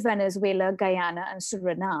think that Venezuela, Guyana, and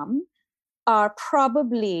Suriname are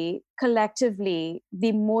probably collectively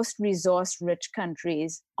the most resource-rich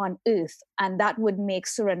countries on Earth. And that would make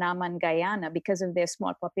Suriname and Guyana, because of their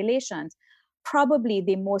small populations, probably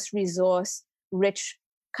the most resource-rich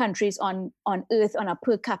countries on Earth on a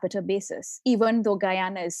per capita basis, even though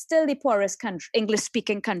Guyana is still the poorest country,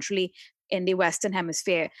 English-speaking country in the Western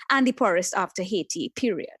Hemisphere, and the poorest after Haiti,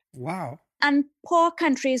 period. Wow. And poor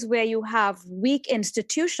countries where you have weak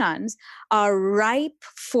institutions are ripe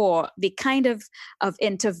for the kind of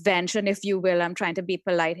intervention, if you will. I'm trying to be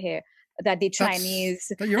polite here, that the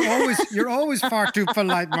Chinese... You're always far too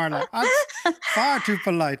polite, Marla. Far too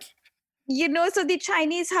polite. So the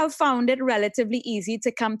Chinese have found it relatively easy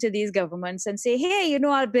to come to these governments and say, hey,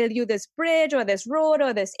 I'll build you this bridge or this road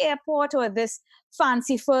or this airport or this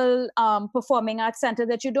fanciful performing arts center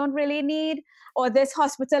that you don't really need, or this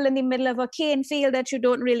hospital in the middle of a cane field that you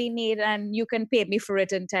don't really need, and you can pay me for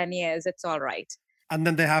it in 10 years. It's all right. And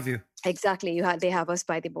then they have you. Exactly. They have us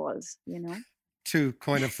by the balls, To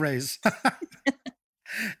coin a phrase.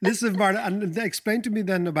 Listen, Marta, and explain to me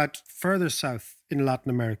then about further south in Latin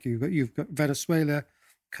America. You've got Venezuela,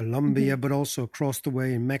 Colombia, but also across the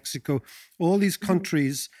way in Mexico. All these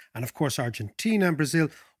countries, and of course Argentina and Brazil,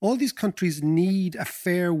 all these countries need a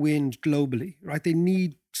fair wind globally, right? They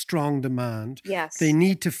need strong demand. Yes. They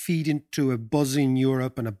need to feed into a buzzing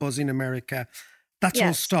Europe and a buzzing America. That's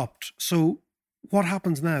all stopped. So what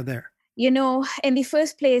happens now there? In the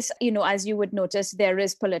first place, as you would notice, there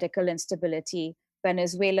is political instability.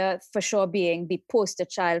 Venezuela, for sure, being the poster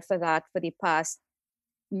child for that for the past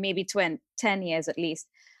maybe 10 years at least.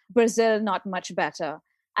 Brazil, not much better.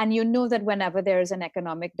 And that whenever there is an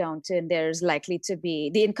economic downturn, there's likely to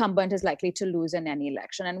be, the incumbent is likely to lose in any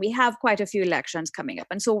election. And we have quite a few elections coming up.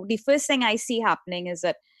 And so the first thing I see happening is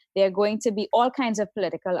that there are going to be all kinds of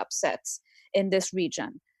political upsets in this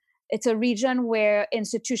region. It's a region where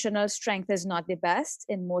institutional strength is not the best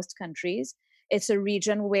in most countries. It's a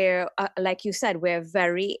region where, like you said, we're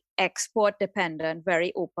very export dependent,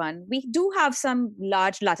 very open. We do have some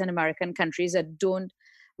large Latin American countries that don't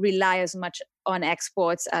rely as much on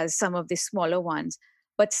exports as some of the smaller ones,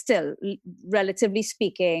 but still, relatively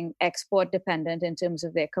speaking, export dependent in terms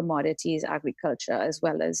of their commodities, agriculture, as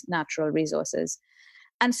well as natural resources.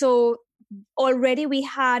 And so already we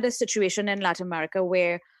had a situation in Latin America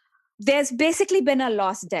where there's basically been a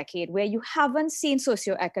lost decade where you haven't seen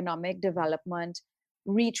socioeconomic development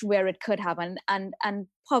reach where it could have. And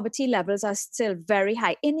poverty levels are still very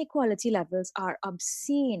high. Inequality levels are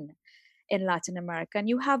obscene in Latin America. And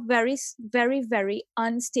you have very, very, very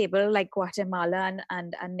unstable, like Guatemala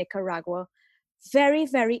and Nicaragua, very,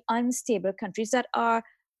 very unstable countries that are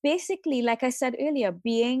basically, like I said earlier,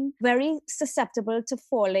 being very susceptible to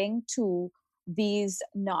falling to these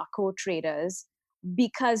narco traders,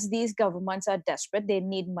 because these governments are desperate. They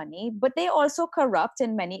need money, but they also corrupt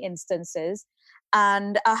in many instances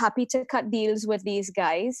and are happy to cut deals with these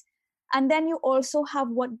guys. And then you also have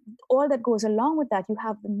all that goes along with that. You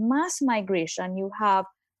have the mass migration, you have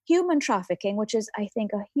human trafficking, which is, I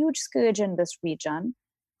think, a huge scourge in this region.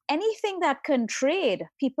 Anything that can trade,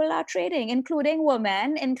 people are trading, including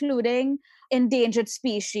women, including endangered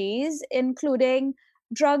species, including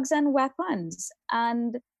drugs and weapons.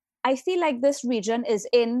 And I feel like this region is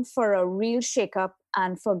in for a real shakeup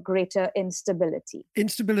and for greater instability.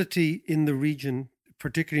 Instability in the region,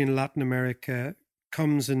 particularly in Latin America,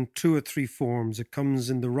 comes in 2 or 3 forms. It comes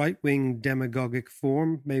in the right-wing demagogic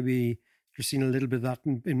form. Maybe you're seeing a little bit of that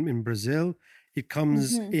in Brazil. It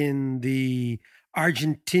comes in the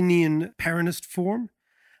Argentinian Peronist form.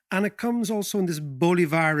 And it comes also in this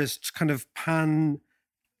Bolivarist kind of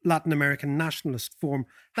pan-Latin American nationalist form.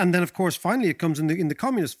 And then, of course, finally, it comes in the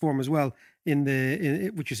communist form as well,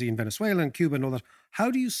 which you see in Venezuela and Cuba and all that.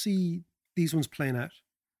 How do you see these ones playing out?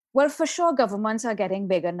 Well, for sure, governments are getting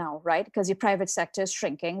bigger now, right? Because your private sector is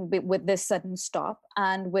shrinking with this sudden stop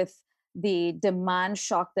and with the demand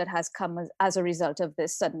shock that has come as a result of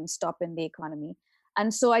this sudden stop in the economy.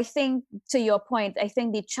 And so I think, to your point, I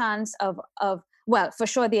think the chance of well, for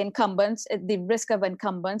sure, the incumbents, the risk of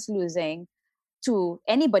incumbents losing to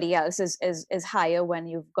anybody else is higher when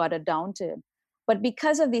you've got a downturn. But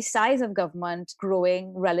because of the size of government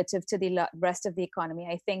growing relative to the rest of the economy,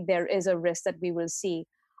 I think there is a risk that we will see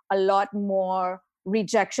a lot more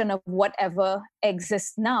rejection of whatever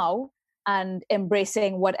exists now and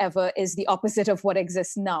embracing whatever is the opposite of what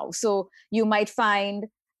exists now. So you might find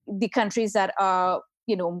the countries that are,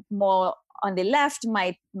 more on the left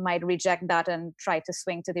might reject that and try to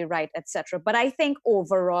swing to the right, etc. But I think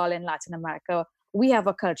overall in Latin America, we have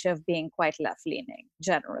a culture of being quite left-leaning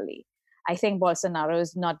generally. I think Bolsonaro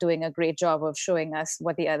is not doing a great job of showing us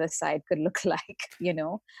what the other side could look like,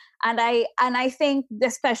 And I think,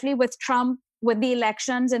 especially with Trump, with the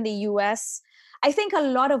elections in the US, I think a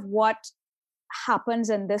lot of what happens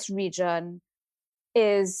in this region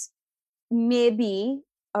is maybe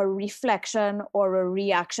a reflection or a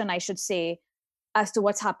reaction, I should say, as to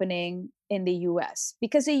what's happening in the US.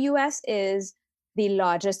 Because the US is the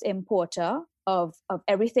largest importer of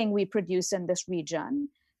everything we produce in this region.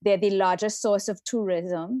 They're the largest source of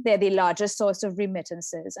tourism. They're the largest source of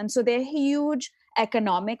remittances. And so they're huge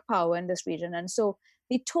economic power in this region. And so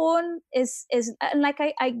the tone is like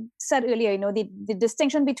I said earlier, the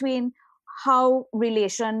distinction between how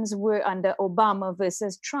relations were under Obama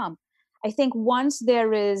versus Trump. I think once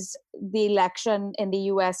there is the election in the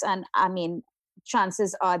US, and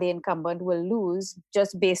chances are the incumbent will lose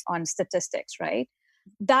just based on statistics, right?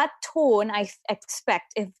 That tone, I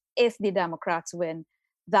expect, if the Democrats win,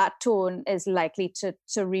 that tone is likely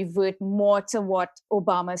to revert more to what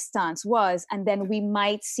Obama's stance was. And then we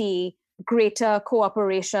might see greater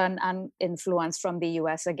cooperation and influence from the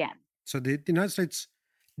US again. So the United States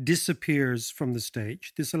disappears from the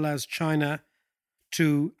stage. This allows China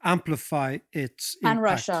to amplify its impact. And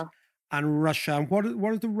Russia. And what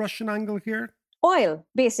is the Russian angle here? Oil,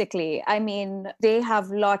 basically. They have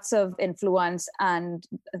lots of influence and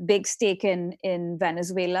a big stake in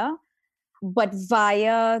Venezuela. But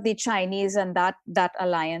via the Chinese and that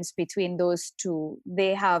alliance between those two,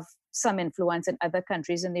 they have some influence in other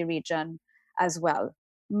countries in the region as well.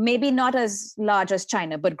 Maybe not as large as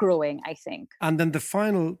China, but growing, I think. And then the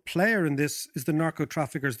final player in this is the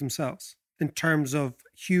narco-traffickers themselves, in terms of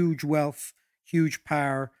huge wealth, huge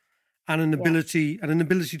power, and an ability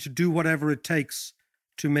to do whatever it takes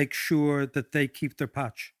to make sure that they keep their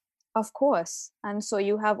patch. Of course. And so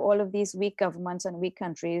you have all of these weak governments and weak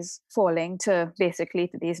countries falling to these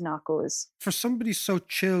narcos. For somebody so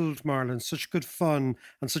chilled, Marlon, such good fun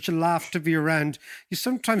and such a laugh to be around, you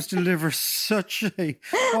sometimes deliver such a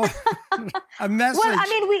message. Well,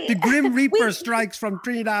 the Grim Reaper strikes from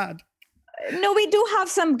Trinidad. No, we do have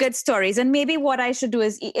some good stories. And maybe what I should do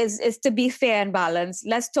is to be fair and balanced.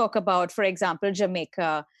 Let's talk about, for example,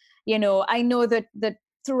 Jamaica. I know that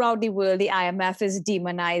throughout the world, the IMF is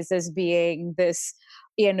demonized as being this,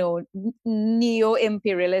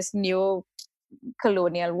 neo-imperialist,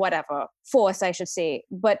 neo-colonial, whatever, force, I should say.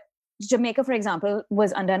 But Jamaica, for example,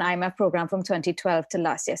 was under an IMF program from 2012 to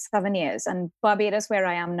last year, 7 years. And Barbados, where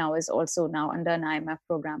I am now, is also now under an IMF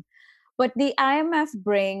program. But the IMF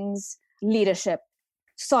brings leadership,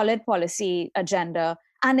 solid policy agenda,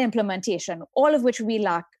 and implementation, all of which we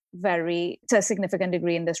lack to a significant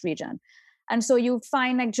degree in this region. And so you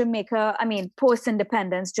find like Jamaica,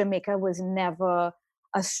 post-independence, Jamaica was never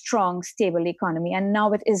a strong, stable economy. And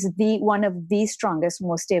now it is one of the strongest,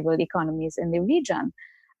 most stable economies in the region.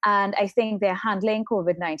 And I think they're handling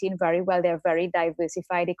COVID-19 very well. They're a very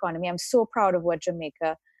diversified economy. I'm so proud of what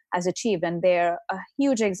Jamaica has achieved. And they're a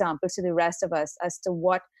huge example to the rest of us as to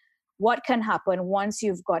what can happen once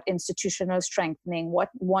you've got institutional strengthening,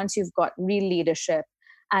 once you've got real leadership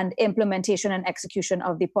and implementation and execution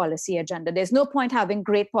of the policy agenda. There's no point having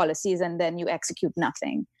great policies and then you execute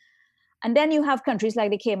nothing. And then you have countries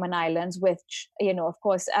like the Cayman Islands, which, of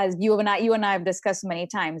course, as you and I have discussed many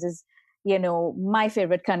times, my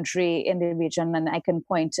favorite country in the region, and I can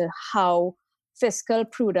point to how fiscal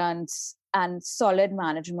prudence and solid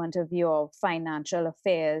management of your financial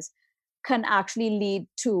affairs can actually lead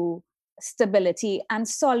to stability and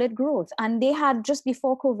solid growth. And they had, just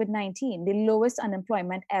before COVID-19, the lowest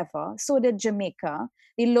unemployment ever. So did Jamaica,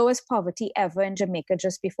 the lowest poverty ever in Jamaica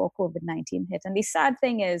just before COVID-19 hit. And the sad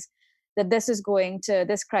thing is that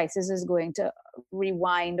this crisis is going to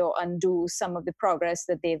rewind or undo some of the progress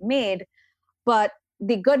that they've made. But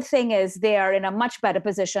the good thing is they are in a much better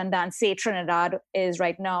position than, say, Trinidad is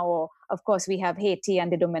right now. Or, of course, we have Haiti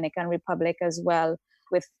and the Dominican Republic as well,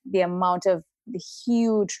 with the amount of the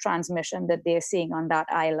huge transmission that they're seeing on that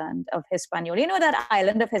island of Hispaniola. That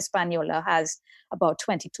island of Hispaniola has about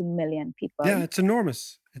 22 million people. Yeah, it's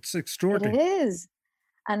enormous. It's extraordinary. It is.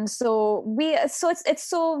 And so it's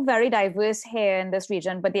so very diverse here in this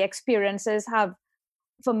region, but the experiences have,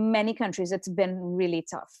 for many countries, it's been really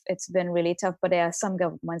tough. It's been really tough, but there are some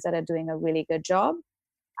governments that are doing a really good job,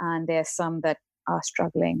 and there are some that are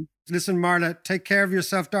struggling. Listen, Marla, take care of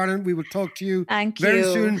yourself, darling. We will talk to you very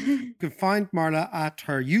soon. You can find Marla at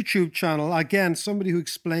her YouTube channel. Again, somebody who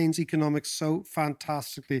explains economics so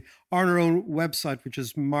fantastically, on her own website, which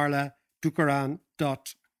is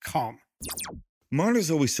marladukaran.com.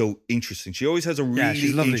 Marla's always so interesting. She always has a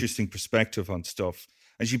really interesting perspective on stuff.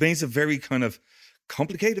 And she paints a very kind of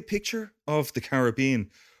complicated picture of the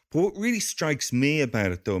Caribbean. But what really strikes me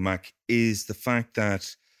about it, though, Mac, is the fact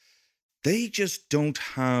that they just don't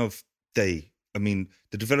have, the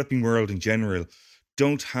developing world in general,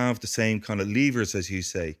 don't have the same kind of levers, as you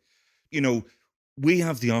say. We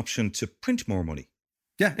have the option to print more money.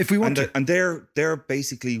 Yeah, if we want to. And they're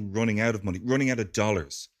basically running out of money, running out of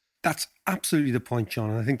dollars. That's absolutely the point,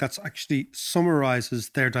 John. And I think that's actually summarizes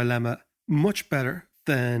their dilemma much better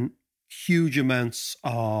than huge amounts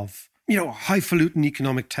of, highfalutin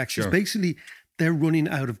economic texts. Sure. Basically, they're running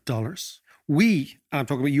out of dollars. We, and I'm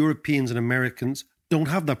talking about Europeans and Americans, don't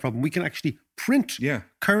have that problem. We can actually print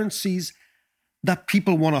currencies that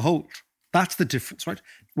people want to hold. That's the difference, right?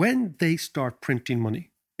 When they start printing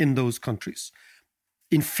money in those countries,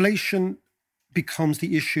 inflation becomes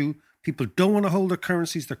the issue. People don't want to hold their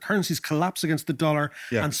currencies collapse against the dollar,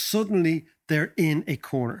 and suddenly they're in a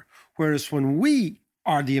corner. Whereas when we,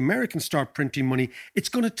 or the Americans, start printing money, it's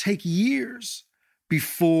going to take years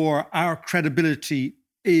before our credibility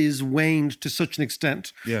is waned to such an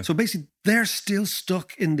extent. Yeah. So basically, they're still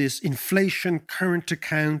stuck in this inflation, current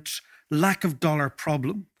account, lack of dollar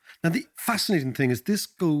problem. Now, the fascinating thing is this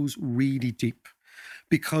goes really deep,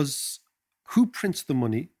 because who prints the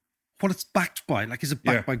money? What it's backed by? Like, is it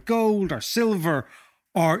backed by gold or silver,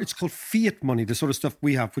 or it's called fiat money, the sort of stuff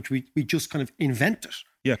we have, which we just kind of invented.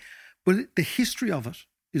 Yeah. But the history of it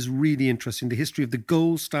is really interesting. The history of the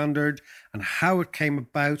gold standard and how it came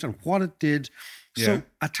about and what it did. Yeah. So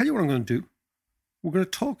I'll tell you what I'm going to do. We're going to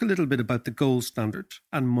talk a little bit about the gold standard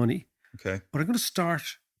and money. Okay. But I'm going to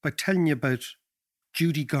start by telling you about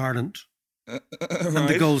Judy Garland and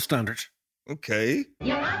the gold standard. Okay.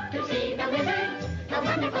 You're off to see the wizard, the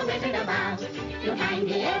wonderful Wizard of Oz. You'll find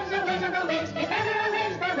he is a Wizard of Wiz, if ever a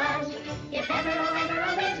Wiz there was. If ever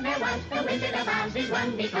a Wiz there was, the Wizard of Oz is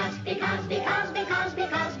one because of the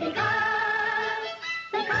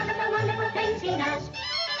wonderful things he does.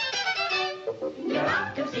 You're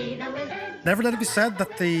off to see the wizard. Never let it be said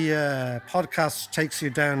that the podcast takes you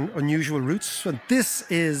down unusual routes. And this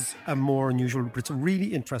is a more unusual route, but it's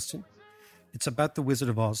really interesting. It's about the Wizard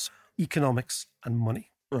of Oz, economics and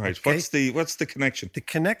money. Right. Okay? What's the connection? The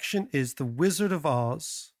connection is the Wizard of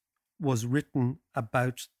Oz was written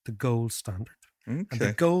about the gold standard. Okay. And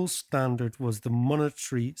the gold standard was the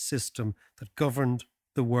monetary system that governed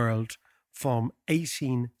the world from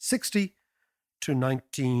 1860 to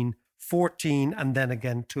 1914, and then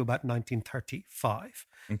again to about 1935.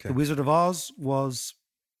 Okay. The Wizard of Oz was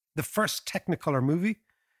the first Technicolor movie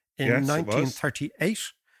in 1938.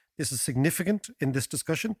 This is significant in this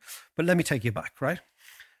discussion, but let me take you back, right?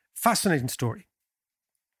 Fascinating story.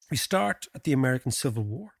 We start at the American Civil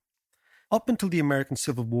War. Up until the American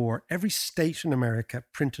Civil War, every state in America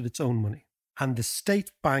printed its own money, and the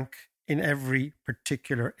state bank in every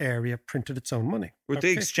particular area printed its own money. Were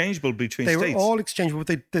they exchangeable between states? They were all exchangeable,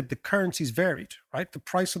 but the currencies varied, right? The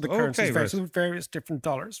price of the currencies varied. So there were various different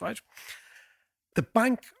dollars, right? The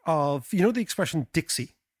Bank of, the expression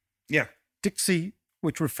Dixie? Yeah. Dixie,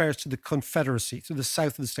 which refers to the Confederacy, to the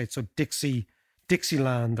south of the state. So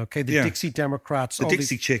Dixieland, okay? The Dixie Democrats. The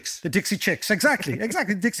Dixie Chicks. The Dixie Chicks, exactly.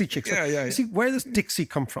 The Dixie Chicks. You see, where does Dixie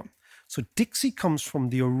come from? So Dixie comes from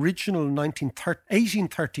the original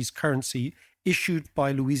 1830s currency issued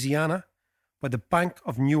by Louisiana, by the Bank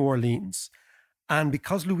of New Orleans. And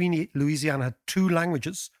because Louisiana had two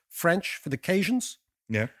languages, French for the Cajuns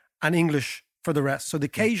and English for the rest. So the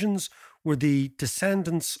Cajuns were the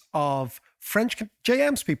descendants of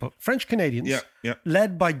JM's people, French Canadians,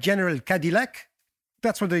 led by General Cadillac.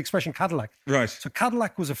 That's where the expression Cadillac. Right. So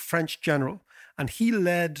Cadillac was a French general, and he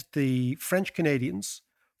led the French Canadians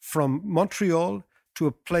from Montreal to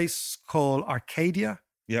a place called Arcadia,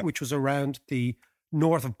 which was around the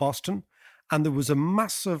north of Boston. And there was a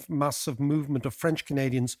massive, massive movement of French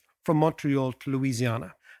Canadians from Montreal to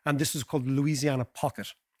Louisiana. And this is called the Louisiana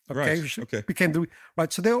Pocket. Okay. Right. Okay.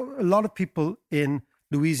 So a lot of people in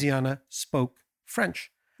Louisiana spoke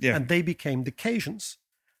French. Yeah. And they became the Cajuns.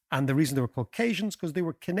 And the reason they were called Cajuns, because they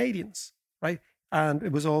were Canadians, right? And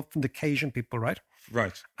it was all from the Cajun people, right?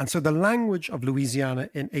 Right. And so the language of Louisiana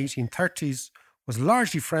in 1830s was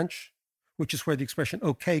largely French, which is where the expression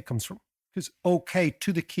okay comes from. Because okay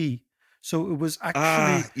to the key. So it was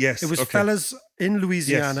actually, fellas in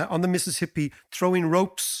Louisiana on the Mississippi throwing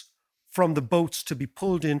ropes from the boats to be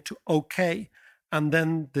pulled into okay. And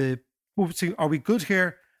then we would say, are we good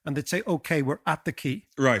here? And they'd say, okay, we're at the key.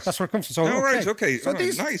 Right. That's where it comes from. So, right, okay. So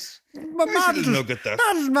these, nice. Mad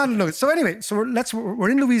nugget. So anyway, we're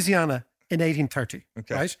in Louisiana in 1830,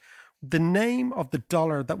 right? The name of the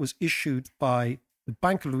dollar that was issued by the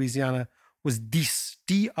Bank of Louisiana was DIX,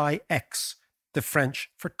 D-I-X, the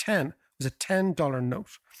French, for 10. It was a $10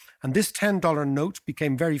 note. And this $10 note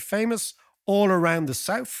became very famous all around the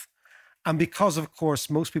South. And because, of course,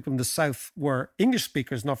 most people in the South were English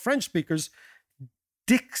speakers, not French speakers,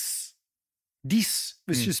 DIX,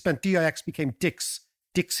 which is spent D-I-X, became Dix,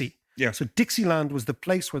 Dixie. Yeah. So Dixieland was the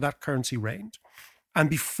place where that currency reigned. And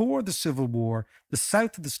before the Civil War, the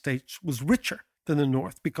South of the states was richer than the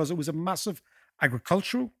North because it was a massive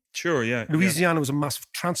agricultural. Sure, yeah. Louisiana was a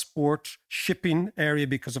massive transport, shipping area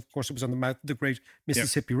because, of course, it was on the mouth of the great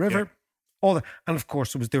Mississippi River. Yeah. All that. And, of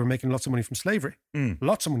course, they were making lots of money from slavery.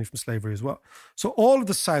 Lots of money from slavery as well. So all of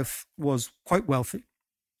the South was quite wealthy.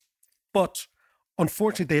 But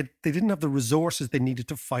unfortunately, they didn't have the resources they needed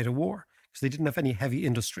to fight a war because they didn't have any heavy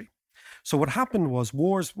industry. So what happened was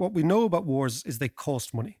wars, what we know about wars is they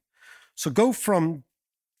cost money. So go from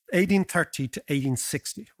 1830 to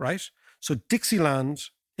 1860, right? So Dixieland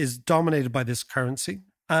is dominated by this currency,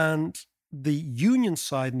 and the Union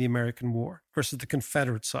side in the American War versus the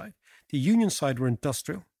Confederate side. The Union side were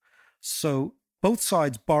industrial. So both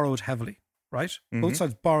sides borrowed heavily, right? Both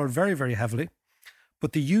sides borrowed very, very heavily.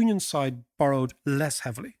 But the Union side borrowed less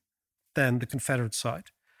heavily than the Confederate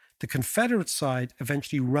side. The Confederate side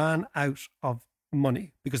eventually ran out of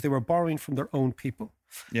money because they were borrowing from their own people.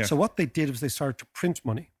 Yeah. So what they did was they started to print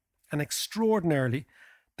money. And extraordinarily,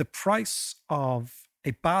 the price of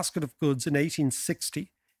a basket of goods in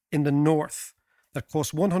 1860 in the North that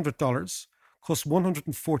cost $100 cost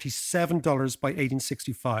 $147 by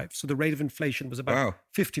 1865. So the rate of inflation was about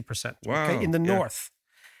 50%. Wow. Okay, in the North.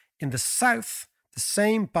 In the South, the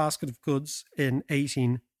same basket of goods in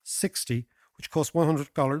 1860, which cost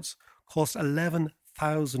 $100, cost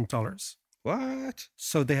 $11,000. What?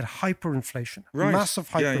 So they had hyperinflation, right. Massive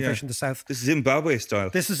hyperinflation in the South. This is Zimbabwe style.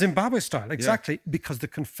 This is Zimbabwe style, exactly, because the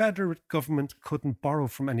Confederate government couldn't borrow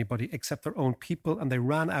from anybody except their own people, and they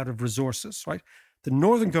ran out of resources, right? The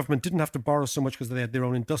Northern government didn't have to borrow so much because they had their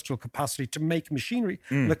own industrial capacity to make machinery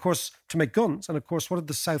and, of course, to make guns. And, of course, what did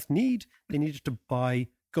the South need? They needed to buy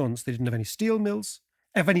guns. They didn't have any steel mills,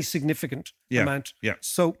 of any significant amount. Yeah.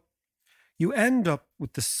 So you end up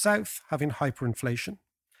with the South having hyperinflation.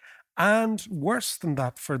 And worse than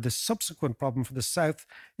that, for the subsequent problem for the South,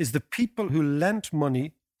 is the people who lent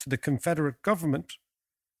money to the Confederate government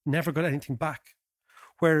never got anything back.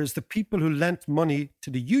 Whereas the people who lent money to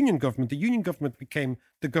the Union government became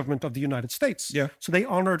the government of the United States. Yeah. So they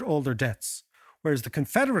honored all their debts. Whereas the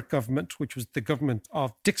Confederate government, which was the government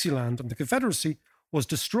of Dixieland and the Confederacy, was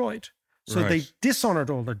destroyed. So they dishonored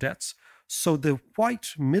all their debts. So the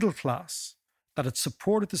white middle class that had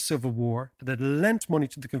supported the Civil War, that had lent money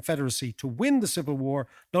to the Confederacy to win the Civil War,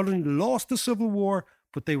 not only lost the Civil War,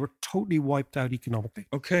 but they were totally wiped out economically.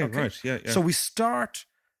 Okay. Right. Yeah. So we start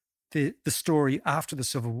the story after the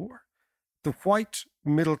Civil War. The white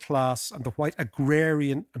middle class and the white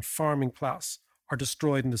agrarian and farming class are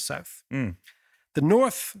destroyed in the South. The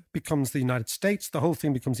North becomes the United States. The whole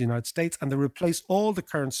thing becomes the United States, and they replace all the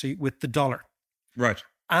currency with the dollar. Right.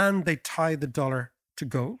 And they tie the dollar to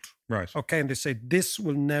gold. Right. Okay, and they say this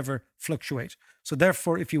will never fluctuate. So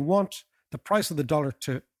therefore, if you want the price of the dollar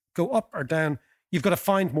to go up or down, you've got to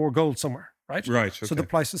find more gold somewhere, right? Right. Okay. So the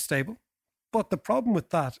price is stable. But the problem with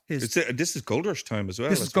that is... this is gold rush time as well.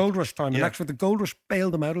 This is gold rush time. And actually, the gold rush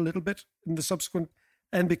bailed them out a little bit in the subsequent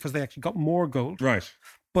end because they actually got more gold. Right.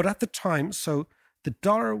 But at the time, so the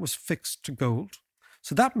dollar was fixed to gold.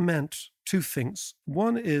 So that meant two things.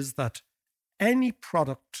 One is that any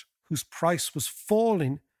product whose price was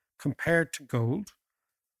falling compared to gold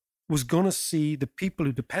was going to see the people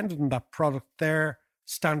who depended on that product, their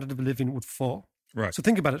standard of living would fall. Right. So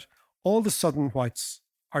think about it. All the Southern whites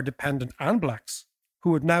are dependent, and blacks,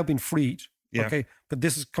 who had now been freed. Yeah. Okay. But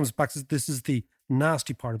comes back to this is the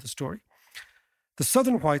nasty part of the story. The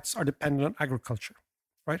Southern whites are dependent on agriculture,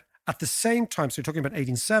 right? At the same time, so you're talking about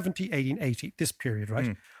 1870, 1880, this period,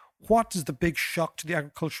 right? What is the big shock to the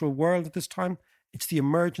agricultural world at this time? It's the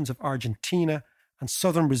emergence of Argentina and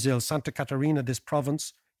southern Brazil, Santa Catarina, this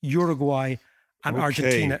province, Uruguay and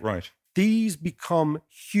Argentina. Right. These become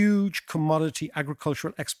huge commodity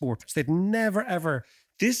agricultural exporters. They'd never, ever...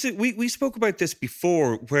 We spoke about this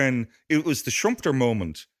before when it was the Schumpeter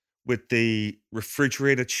moment with the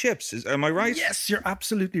refrigerated ships. Am I right? Yes, you're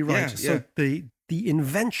absolutely right. Yeah, so the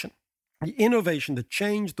invention, the innovation that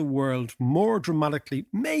changed the world more dramatically,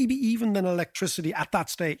 maybe even than electricity at that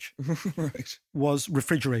stage, right, was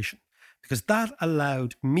refrigeration. Because that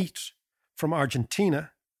allowed meat from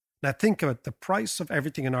Argentina. Now think of it, the price of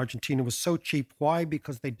everything in Argentina was so cheap. Why?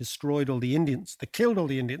 Because they destroyed all the Indians. They killed all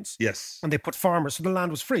the Indians. Yes. And they put farmers, so the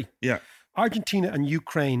land was free. Yeah. Argentina and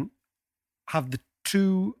Ukraine have the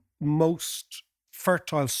two most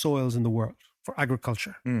fertile soils in the world for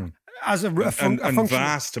agriculture. As a function,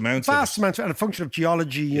 vast amounts and a function of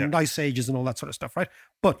geology and ice ages and all that sort of stuff, right?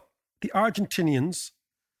 But the Argentinians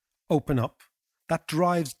open up. That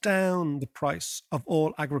drives down the price of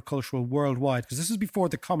all agricultural worldwide, because this is before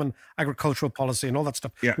the common agricultural policy and all that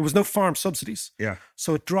stuff. Yeah. There was no farm subsidies. Yeah.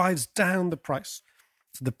 So it drives down the price.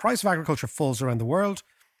 So the price of agriculture falls around the world.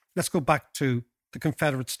 Let's go back to the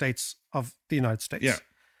Confederate States of the United States. Yeah.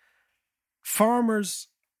 Farmers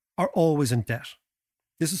are always in debt.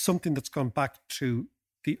 This is something that's gone back to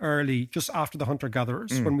the early, just after the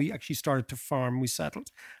hunter-gatherers, when we actually started to farm, we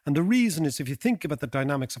settled. And the reason is, if you think about the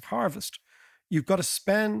dynamics of harvest, you've got to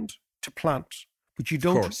spend to plant, but you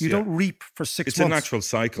don't reap for 6 months. It's a natural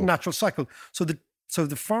cycle. It's a natural cycle. So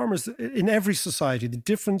the farmers in every society, the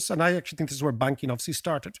difference, and I actually think this is where banking obviously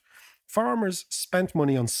started. Farmers spent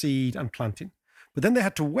money on seed and planting, but then they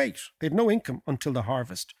had to wait. They had no income until the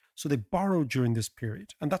harvest. So they borrowed during this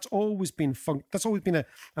period. And that's always been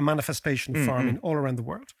a manifestation of farming all around the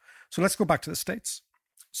world. So let's go back to the States.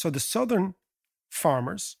 So the Southern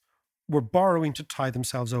farmers were borrowing to tie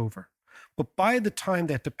themselves over. But by the time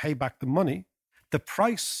they had to pay back the money, the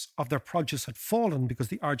price of their produce had fallen because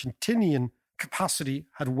the Argentinian capacity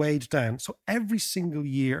had weighed down. So every single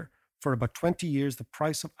year for about 20 years, the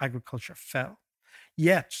price of agriculture fell.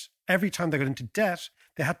 Yet every time they got into debt,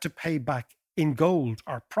 they had to pay back in gold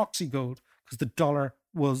or proxy gold because the dollar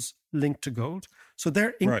was linked to gold. So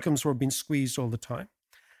their incomes were being squeezed all the time.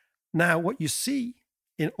 Now, what you see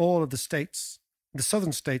in all of the states, the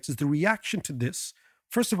southern states, is the reaction to this.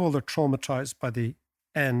 First of all, they're traumatized by the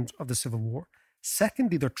end of the Civil War.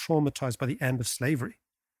 Secondly, they're traumatized by the end of slavery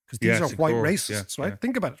because these are white racists, right? Yeah.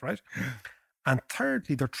 Think about it, right? And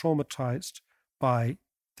thirdly, they're traumatized by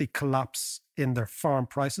the collapse in their farm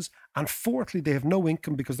prices. And fourthly, they have no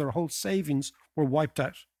income because their whole savings were wiped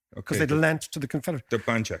out because they'd lent to the Confederates. They're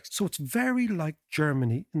banjacks. So it's very like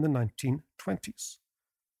Germany in the 1920s.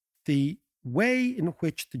 The way in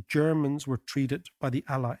which the Germans were treated by the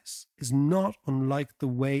Allies is not unlike the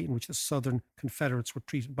way in which the Southern Confederates were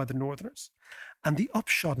treated by the Northerners. And the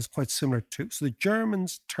upshot is quite similar too. So the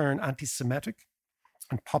Germans turn anti-Semitic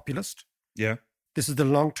and populist. Yeah. This is the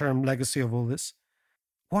long-term legacy of all this.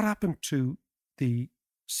 What happened to the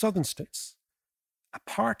Southern states? A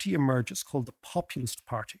party emerges called the Populist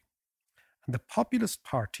Party. And the Populist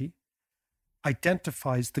Party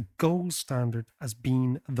identifies the gold standard as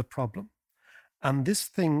being the problem. And this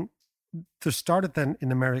thing, there started then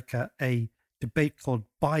in America a debate called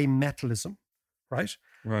bimetallism, right?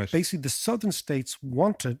 Right. Basically, the southern states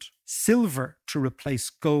wanted silver to replace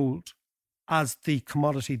gold as the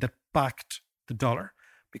commodity that backed the dollar.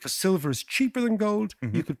 Because silver is cheaper than gold,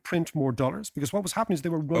 you could print more dollars. Because what was happening is they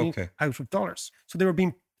were running out of dollars. So they were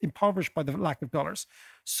being impoverished by the lack of dollars.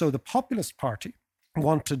 So the Populist Party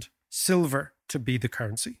wanted silver to be the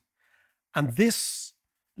currency. And this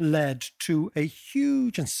led to a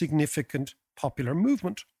huge and significant popular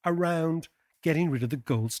movement around getting rid of the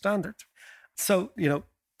gold standard. So,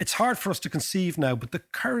 it's hard for us to conceive now, but the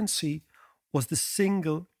currency was the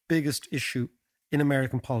single biggest issue in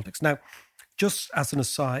American politics. Now, just as an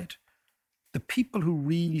aside, the people who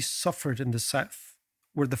really suffered in the South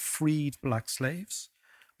were the freed black slaves,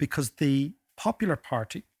 because the Popular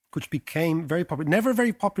Party, which became very popular, never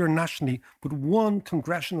very popular nationally, but won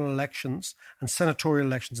congressional elections and senatorial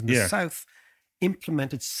elections in the South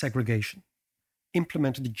implemented segregation,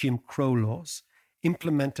 implemented the Jim Crow laws,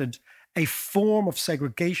 implemented a form of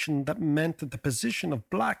segregation that meant that the position of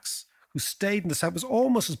blacks who stayed in the South was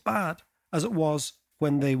almost as bad as it was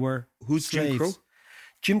when they were Who's slaves. Jim Crow?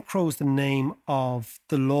 Jim Crow is the name of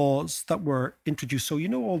the laws that were introduced. So you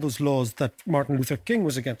know all those laws that Martin Luther King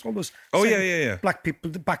was against, all those black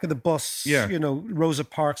people, the back of the bus, Rosa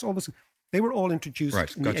Parks, all those. They were all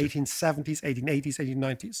introduced in the 1870s, 1880s,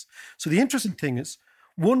 1890s. So the interesting thing is,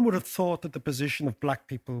 one would have thought that the position of black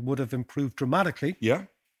people would have improved dramatically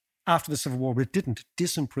after the Civil War, but it didn't. It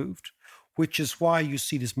disimproved, which is why you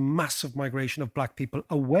see this massive migration of black people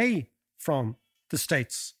away from the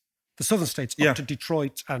states, the southern states, up to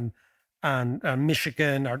Detroit and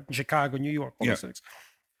Michigan or Chicago, New York, all those things.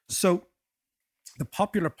 So the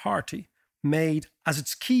Popular Party made as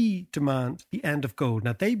its key demand the end of gold.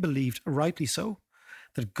 Now, they believed, rightly so,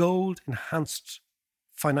 that gold enhanced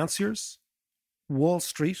financiers, Wall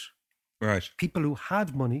Street, people who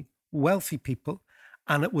had money, wealthy people,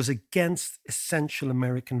 and it was against essential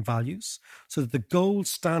American values. So that the gold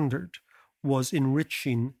standard was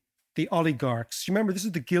enriching the oligarchs. You remember, this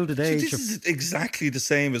is the Gilded Age. This is exactly the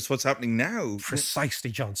same as what's happening now. Precisely,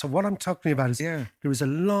 John. So what I'm talking about is there is a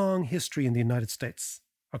long history in the United States,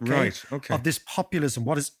 of this populism,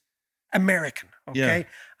 what is American,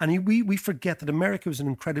 And we forget that America was an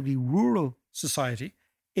incredibly rural society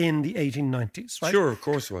in the 1890s, right? Sure, of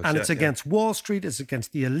course it was. And it's against Wall Street, it's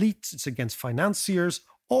against the elites, it's against financiers,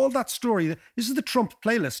 all that story. This is the Trump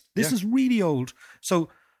playlist. This is really old. So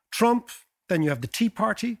Trump, then you have the Tea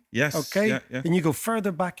Party. Then you go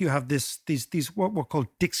further back, you have these what were called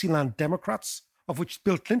Dixieland Democrats, of which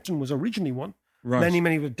Bill Clinton was originally one.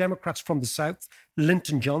 Many were Democrats from the South.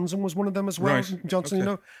 Lyndon Johnson was one of them as well.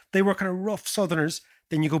 Johnson, they were kind of rough Southerners.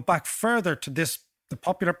 Then you go back further to the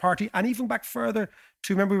Popular Party, and even back further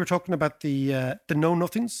to, remember we were talking about the Know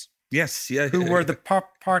Nothings? Who were the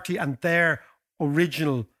party, and their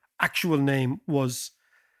original actual name was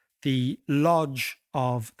the Lodge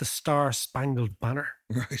of the Star Spangled Banner.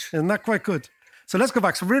 Right. Isn't that quite good? So let's go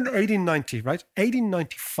back. So we're in 1890, right?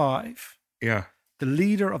 1895. Yeah. The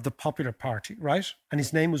leader of the Popular Party, right? And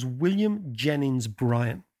his name was William Jennings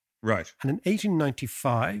Bryan. Right. And in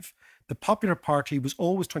 1895, the Popular Party was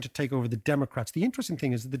always trying to take over the Democrats. The interesting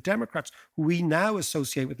thing is that the Democrats, who we now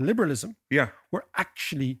associate with liberalism, were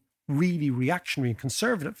actually really reactionary and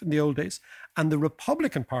conservative in the old days. And the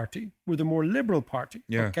Republican Party were the more liberal party,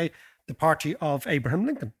 the party of Abraham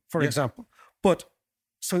Lincoln, for example. But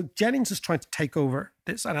so Jennings is trying to take over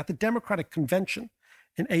this. And at the Democratic Convention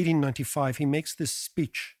in 1895, he makes this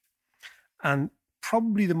speech. And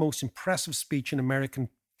probably the most impressive speech in American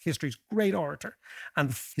history's great orator.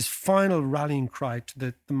 And his final rallying cry to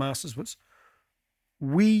the masses was,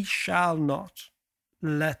 "We shall not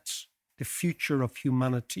let the future of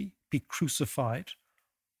humanity be crucified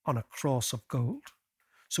on a cross of gold."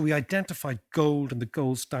 So we identified gold and the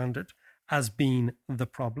gold standard as being the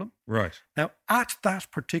problem. Right. Now, at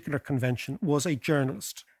that particular convention was a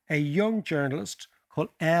journalist, a young journalist called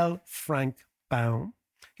L. Frank Baum.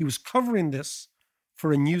 He was covering this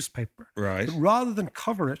for a newspaper. Right. But rather than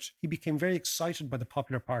cover it, he became very excited by the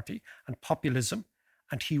Popular Party and populism,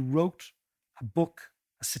 and he wrote a book,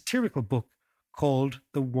 a satirical book called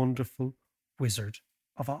The Wonderful Wizard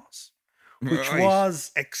of Oz, which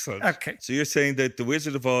was excellent. Okay. So you're saying that The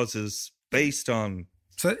Wizard of Oz is based on...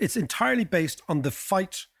 So it's entirely based on the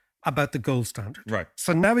fight about the gold standard. Right.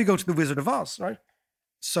 So now we go to The Wizard of Oz, right?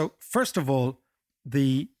 So first of all,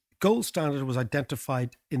 the gold standard was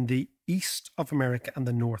identified in the east of America and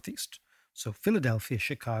the northeast. So Philadelphia,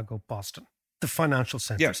 Chicago, Boston, the financial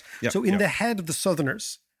centers. So in the head of the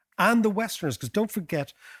Southerners and the Westerners, because don't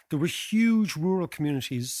forget, there were huge rural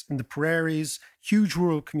communities in the prairies, huge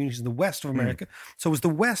rural communities in the west of America. So it was the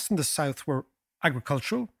West and the South were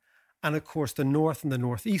agricultural, and of course the North and the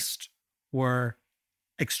Northeast were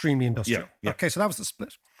extremely industrial. Okay, so that was the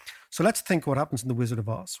split. So let's think what happens in The Wizard of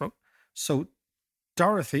Oz. Right? So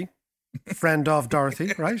Dorothy, friend of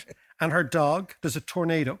Dorothy, right? And her dog, there's a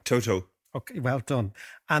tornado. Toto. Okay, well done.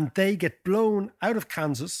 And they get blown out of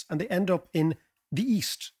Kansas and they end up in the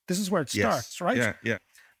East. This is where it starts, right? Yeah.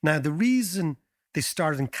 Now, the reason they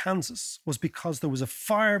started in Kansas was because there was a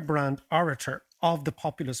firebrand orator of the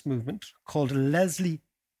populist movement called Leslie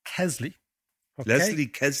Kesley. Okay? Leslie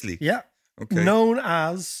Kesley. Yeah. Okay. Known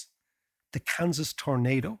as the Kansas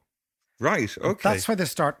Tornado. Right, okay. That's why they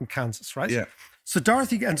start in Kansas, right? Yeah. So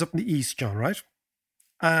Dorothy ends up in the East, John, right?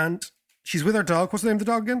 And she's with her dog. What's the name of the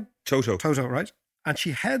dog again? Toto. Toto, right? And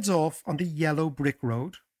she heads off on the yellow brick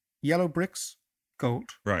road. Yellow bricks,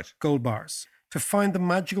 gold. Right. Gold bars. To find the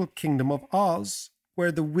magical kingdom of Oz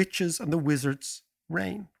where the witches and the wizards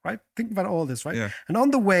reign, right? Think about all this, right? Yeah. And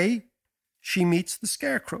on the way, she meets the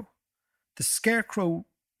Scarecrow. The Scarecrow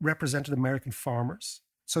represented American farmers.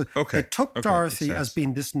 So they took Dorothy as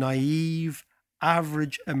being this naive,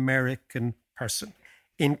 average American person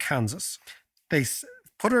in Kansas. They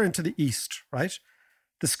put her into the East, right?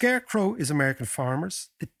 The Scarecrow is American farmers.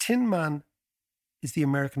 The Tin Man is the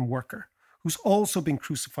American worker, who's also been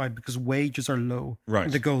crucified because wages are low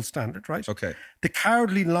in the gold standard, right? Okay. The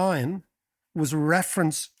Cowardly Lion was a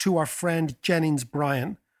reference to our friend Jennings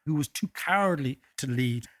Bryan, who was too cowardly to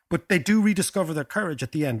lead. But they do rediscover their courage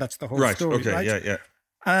at the end. That's the whole story, okay, right? Yeah.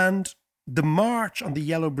 And the march on the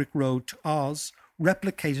Yellow Brick Road to Oz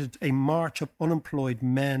replicated a march of unemployed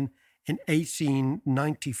men in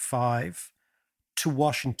 1895 to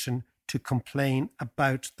Washington to complain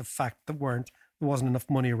about the fact there wasn't enough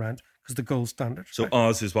money around because the gold standard. So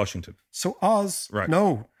Oz is Washington. So Oz,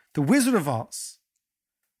 no, the Wizard of Oz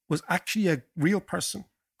was actually a real person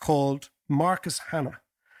called Marcus Hanna.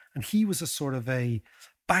 And he was a sort of a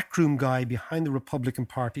backroom guy behind the Republican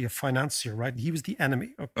Party, a financier, right? He was the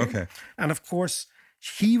enemy. Okay. And of course,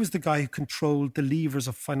 he was the guy who controlled the levers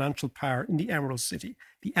of financial power in the Emerald City.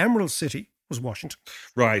 The Emerald City was Washington.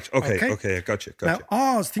 Right. Okay. I gotcha. Now,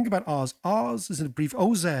 Oz, think about Oz. Oz is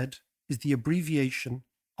OZ is the abbreviation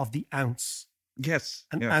of the ounce. Yes.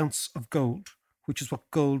 An ounce of gold, which is what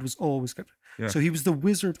gold was always good. Yeah. So he was the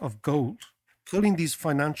Wizard of Gold, pulling these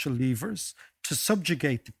financial levers to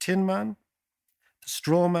subjugate the Tin Man, the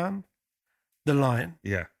Straw Man, the Lion,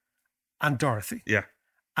 and Dorothy. Yeah.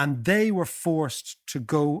 And they were forced to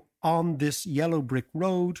go on this yellow brick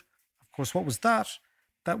road. Of course, what was that?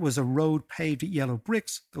 That was a road paved with yellow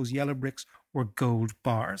bricks. Those yellow bricks were gold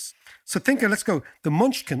bars. So let's go. The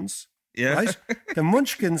Munchkins, right? The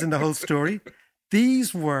Munchkins in the whole story,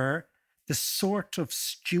 these were the sort of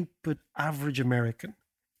stupid average American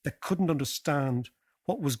that couldn't understand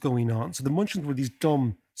what was going on. So the Munchkins were these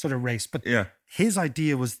dumb sort of race. But his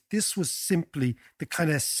idea was this was simply the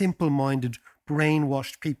kind of simple-minded,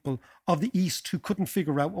 brainwashed people of the East who couldn't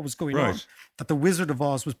figure out what was going on. That the Wizard of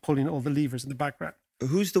Oz was pulling all the levers in the background.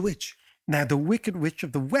 Who's the witch? Now, the Wicked Witch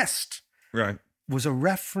of the West was a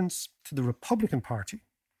reference to the Republican Party.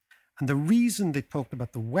 And the reason they talked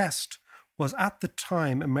about the West was at the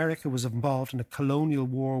time, America was involved in a colonial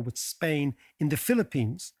war with Spain in the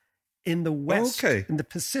Philippines, in the West, in the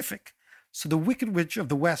Pacific. So the Wicked Witch of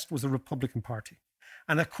the West was the Republican Party.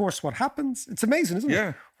 And of course, what happens, it's amazing, isn't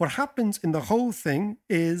it? What happens in the whole thing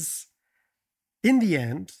is, in the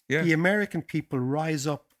end, the American people rise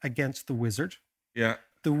up against the wizard. Yeah.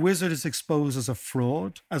 The wizard is exposed as a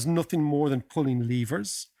fraud, as nothing more than pulling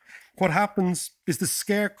levers. What happens is the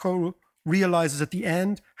Scarecrow realizes at the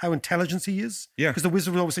end how intelligent he is. Because the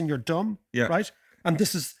wizard was always saying, you're dumb, right? And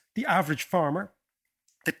this is the average farmer.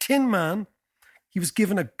 The Tin Man, he was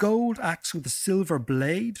given a gold axe with a silver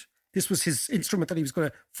blade. This was his instrument that he was going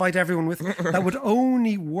to fight everyone with. That would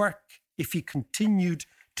only work if he continued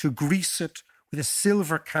to grease it with a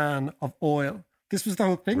silver can of oil. This was the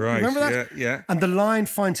whole thing. Right. Remember that? Yeah. And the Lion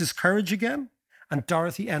finds his courage again. And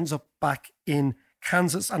Dorothy ends up back in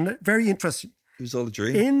Kansas. And very interesting. It was all a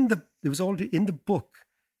dream. It was all in the book.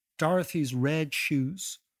 Dorothy's red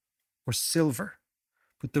shoes were silver.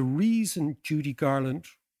 But the reason Judy Garland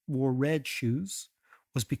wore red shoes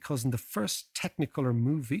was because in the first Technicolor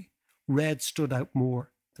movie, red stood out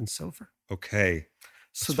more than silver. Okay.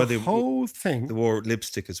 So the whole thing... They wore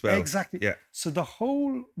lipstick as well. Exactly. Yeah. So the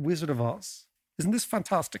whole Wizard of Oz, isn't this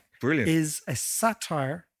fantastic? Brilliant. Is a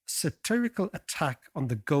satirical attack on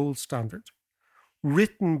the gold standard,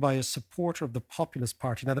 written by a supporter of the Populist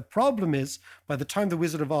Party. Now, the problem is, by the time The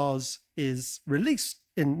Wizard of Oz is released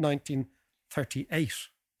in 1938,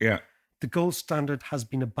 the gold standard has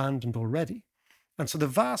been abandoned already. And so the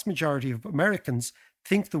vast majority of Americans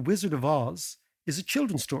think The Wizard of Oz is a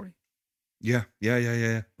children's story. Yeah.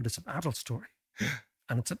 But it's an adult story.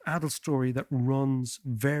 And it's an adult story that runs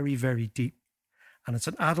very, very deep. And it's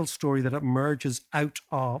an adult story that emerges out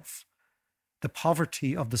of the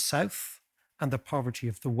poverty of the South and the poverty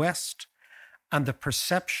of the West and the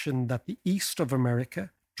perception that the East of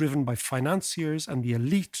America, driven by financiers and the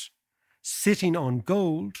elite, sitting on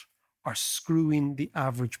gold, are screwing the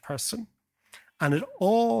average person. And it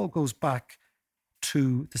all goes back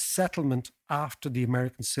to the settlement after the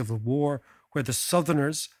American Civil War, where the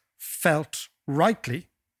Southerners felt rightly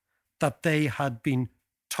that they had been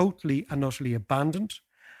totally and utterly abandoned.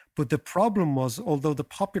 But the problem was, although the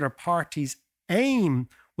Popular Party's aim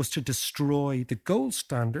was to destroy the gold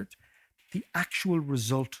standard, the actual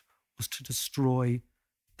result was to destroy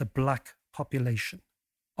the black population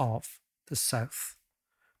of the South.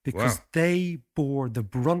 because they bore the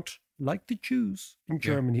brunt, like the Jews in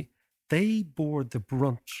Germany, they bore the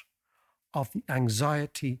brunt of the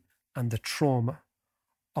anxiety and the trauma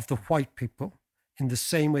of the white people in the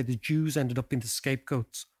same way the Jews ended up being the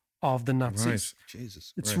scapegoats of the Nazis. Right.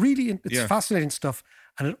 Jesus. It's really, it's fascinating stuff.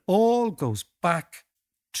 And it all goes back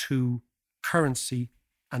to currency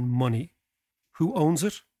and money. Who owns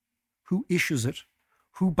it? Who issues it?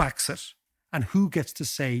 Who backs it? And who gets to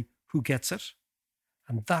say who gets it?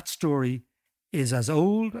 And that story is as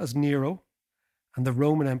old as Nero and the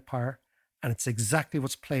Roman Empire. And it's exactly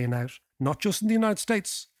what's playing out, not just in the United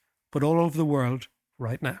States, but all over the world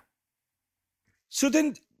right now. So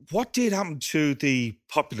then what did happen to the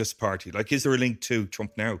Populist Party? Like, is there a link to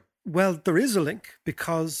Trump now? Well, there is a link,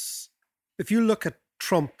 because if you look at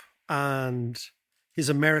Trump and his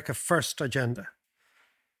America First agenda,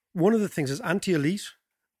 one of the things is anti-elite,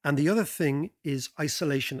 and the other thing is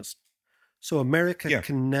isolationist. So America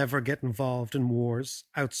can never get involved in wars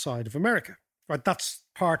outside of America. Right? That's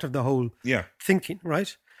part of the whole thinking,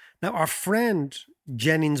 right? Now, our friend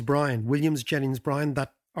Williams Jennings Bryan,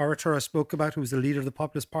 that orator I spoke about, who was the leader of the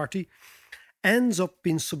Populist Party, ends up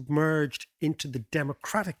being submerged into the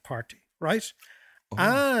Democratic Party, right? Oh.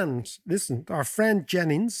 And listen, our friend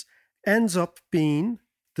Jennings ends up being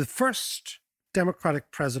the first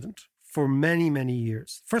Democratic president for many, many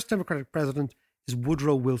years. First Democratic president is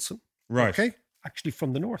Woodrow Wilson. Right. Okay? Actually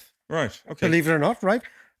from the North. Right. Okay. Believe it or not, right?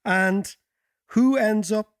 And who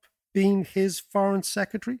ends up being his foreign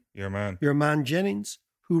secretary? Your man Jennings,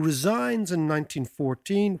 who resigns in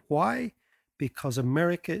 1914. Why? Because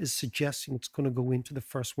America is suggesting it's going to go into the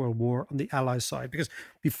First World War on the Allied side. Because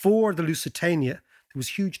before the Lusitania, there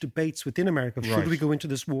was huge debates within America. Should we go into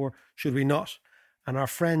this war? Should we not? And our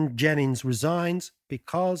friend Jennings resigns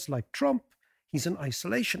because, like Trump, he's an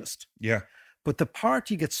isolationist. Yeah. But the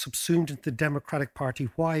party gets subsumed into the Democratic Party.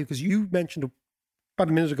 Why? Because you mentioned about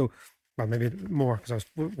a minute ago, well, maybe more because I was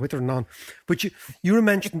withering on. But you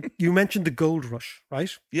mentioned the gold rush,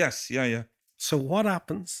 right? Yes, yeah. So what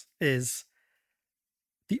happens is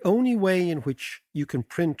the only way in which you can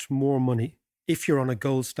print more money if you're on a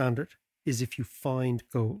gold standard is if you find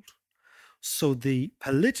gold. So the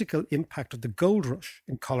political impact of the gold rush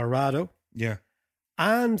in Colorado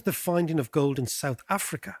and the finding of gold in South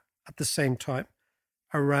Africa at the same time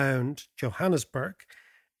around Johannesburg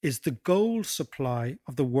is the gold supply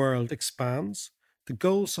of the world expands, the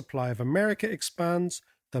gold supply of America expands,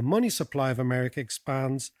 the money supply of America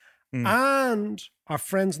expands, and our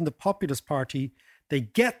friends in the Populist Party, they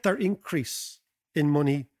get their increase in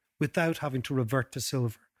money without having to revert to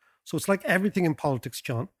silver. So it's like everything in politics,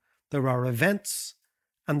 John. There are events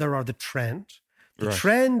and there are the trend. The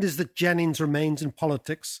trend is that Jennings remains in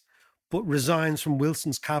politics but resigns from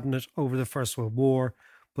Wilson's cabinet over the First World War.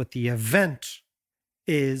 But the event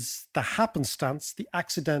is the happenstance, the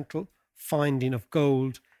accidental finding of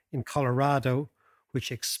gold in Colorado,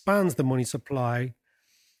 which expands the money supply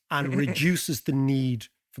and reduces the need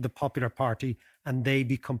for the Popular Party, and they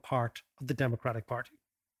become part of the Democratic Party.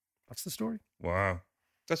 That's the story. Wow.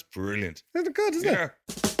 That's brilliant. Isn't it good, isn't it?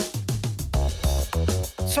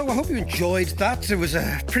 So I hope you enjoyed that. It was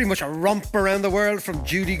pretty much a romp around the world, from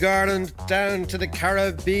Judy Garland down to the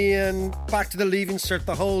Caribbean, back to the Leaving Cert,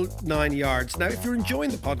 the whole 9 yards. Now, if you're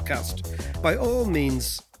enjoying the podcast, by all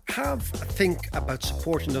means, have a think about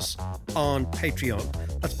supporting us on Patreon.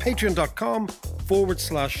 That's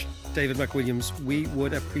patreon.com/David McWilliams. We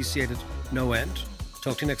would appreciate it no end.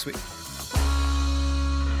 Talk to you next week.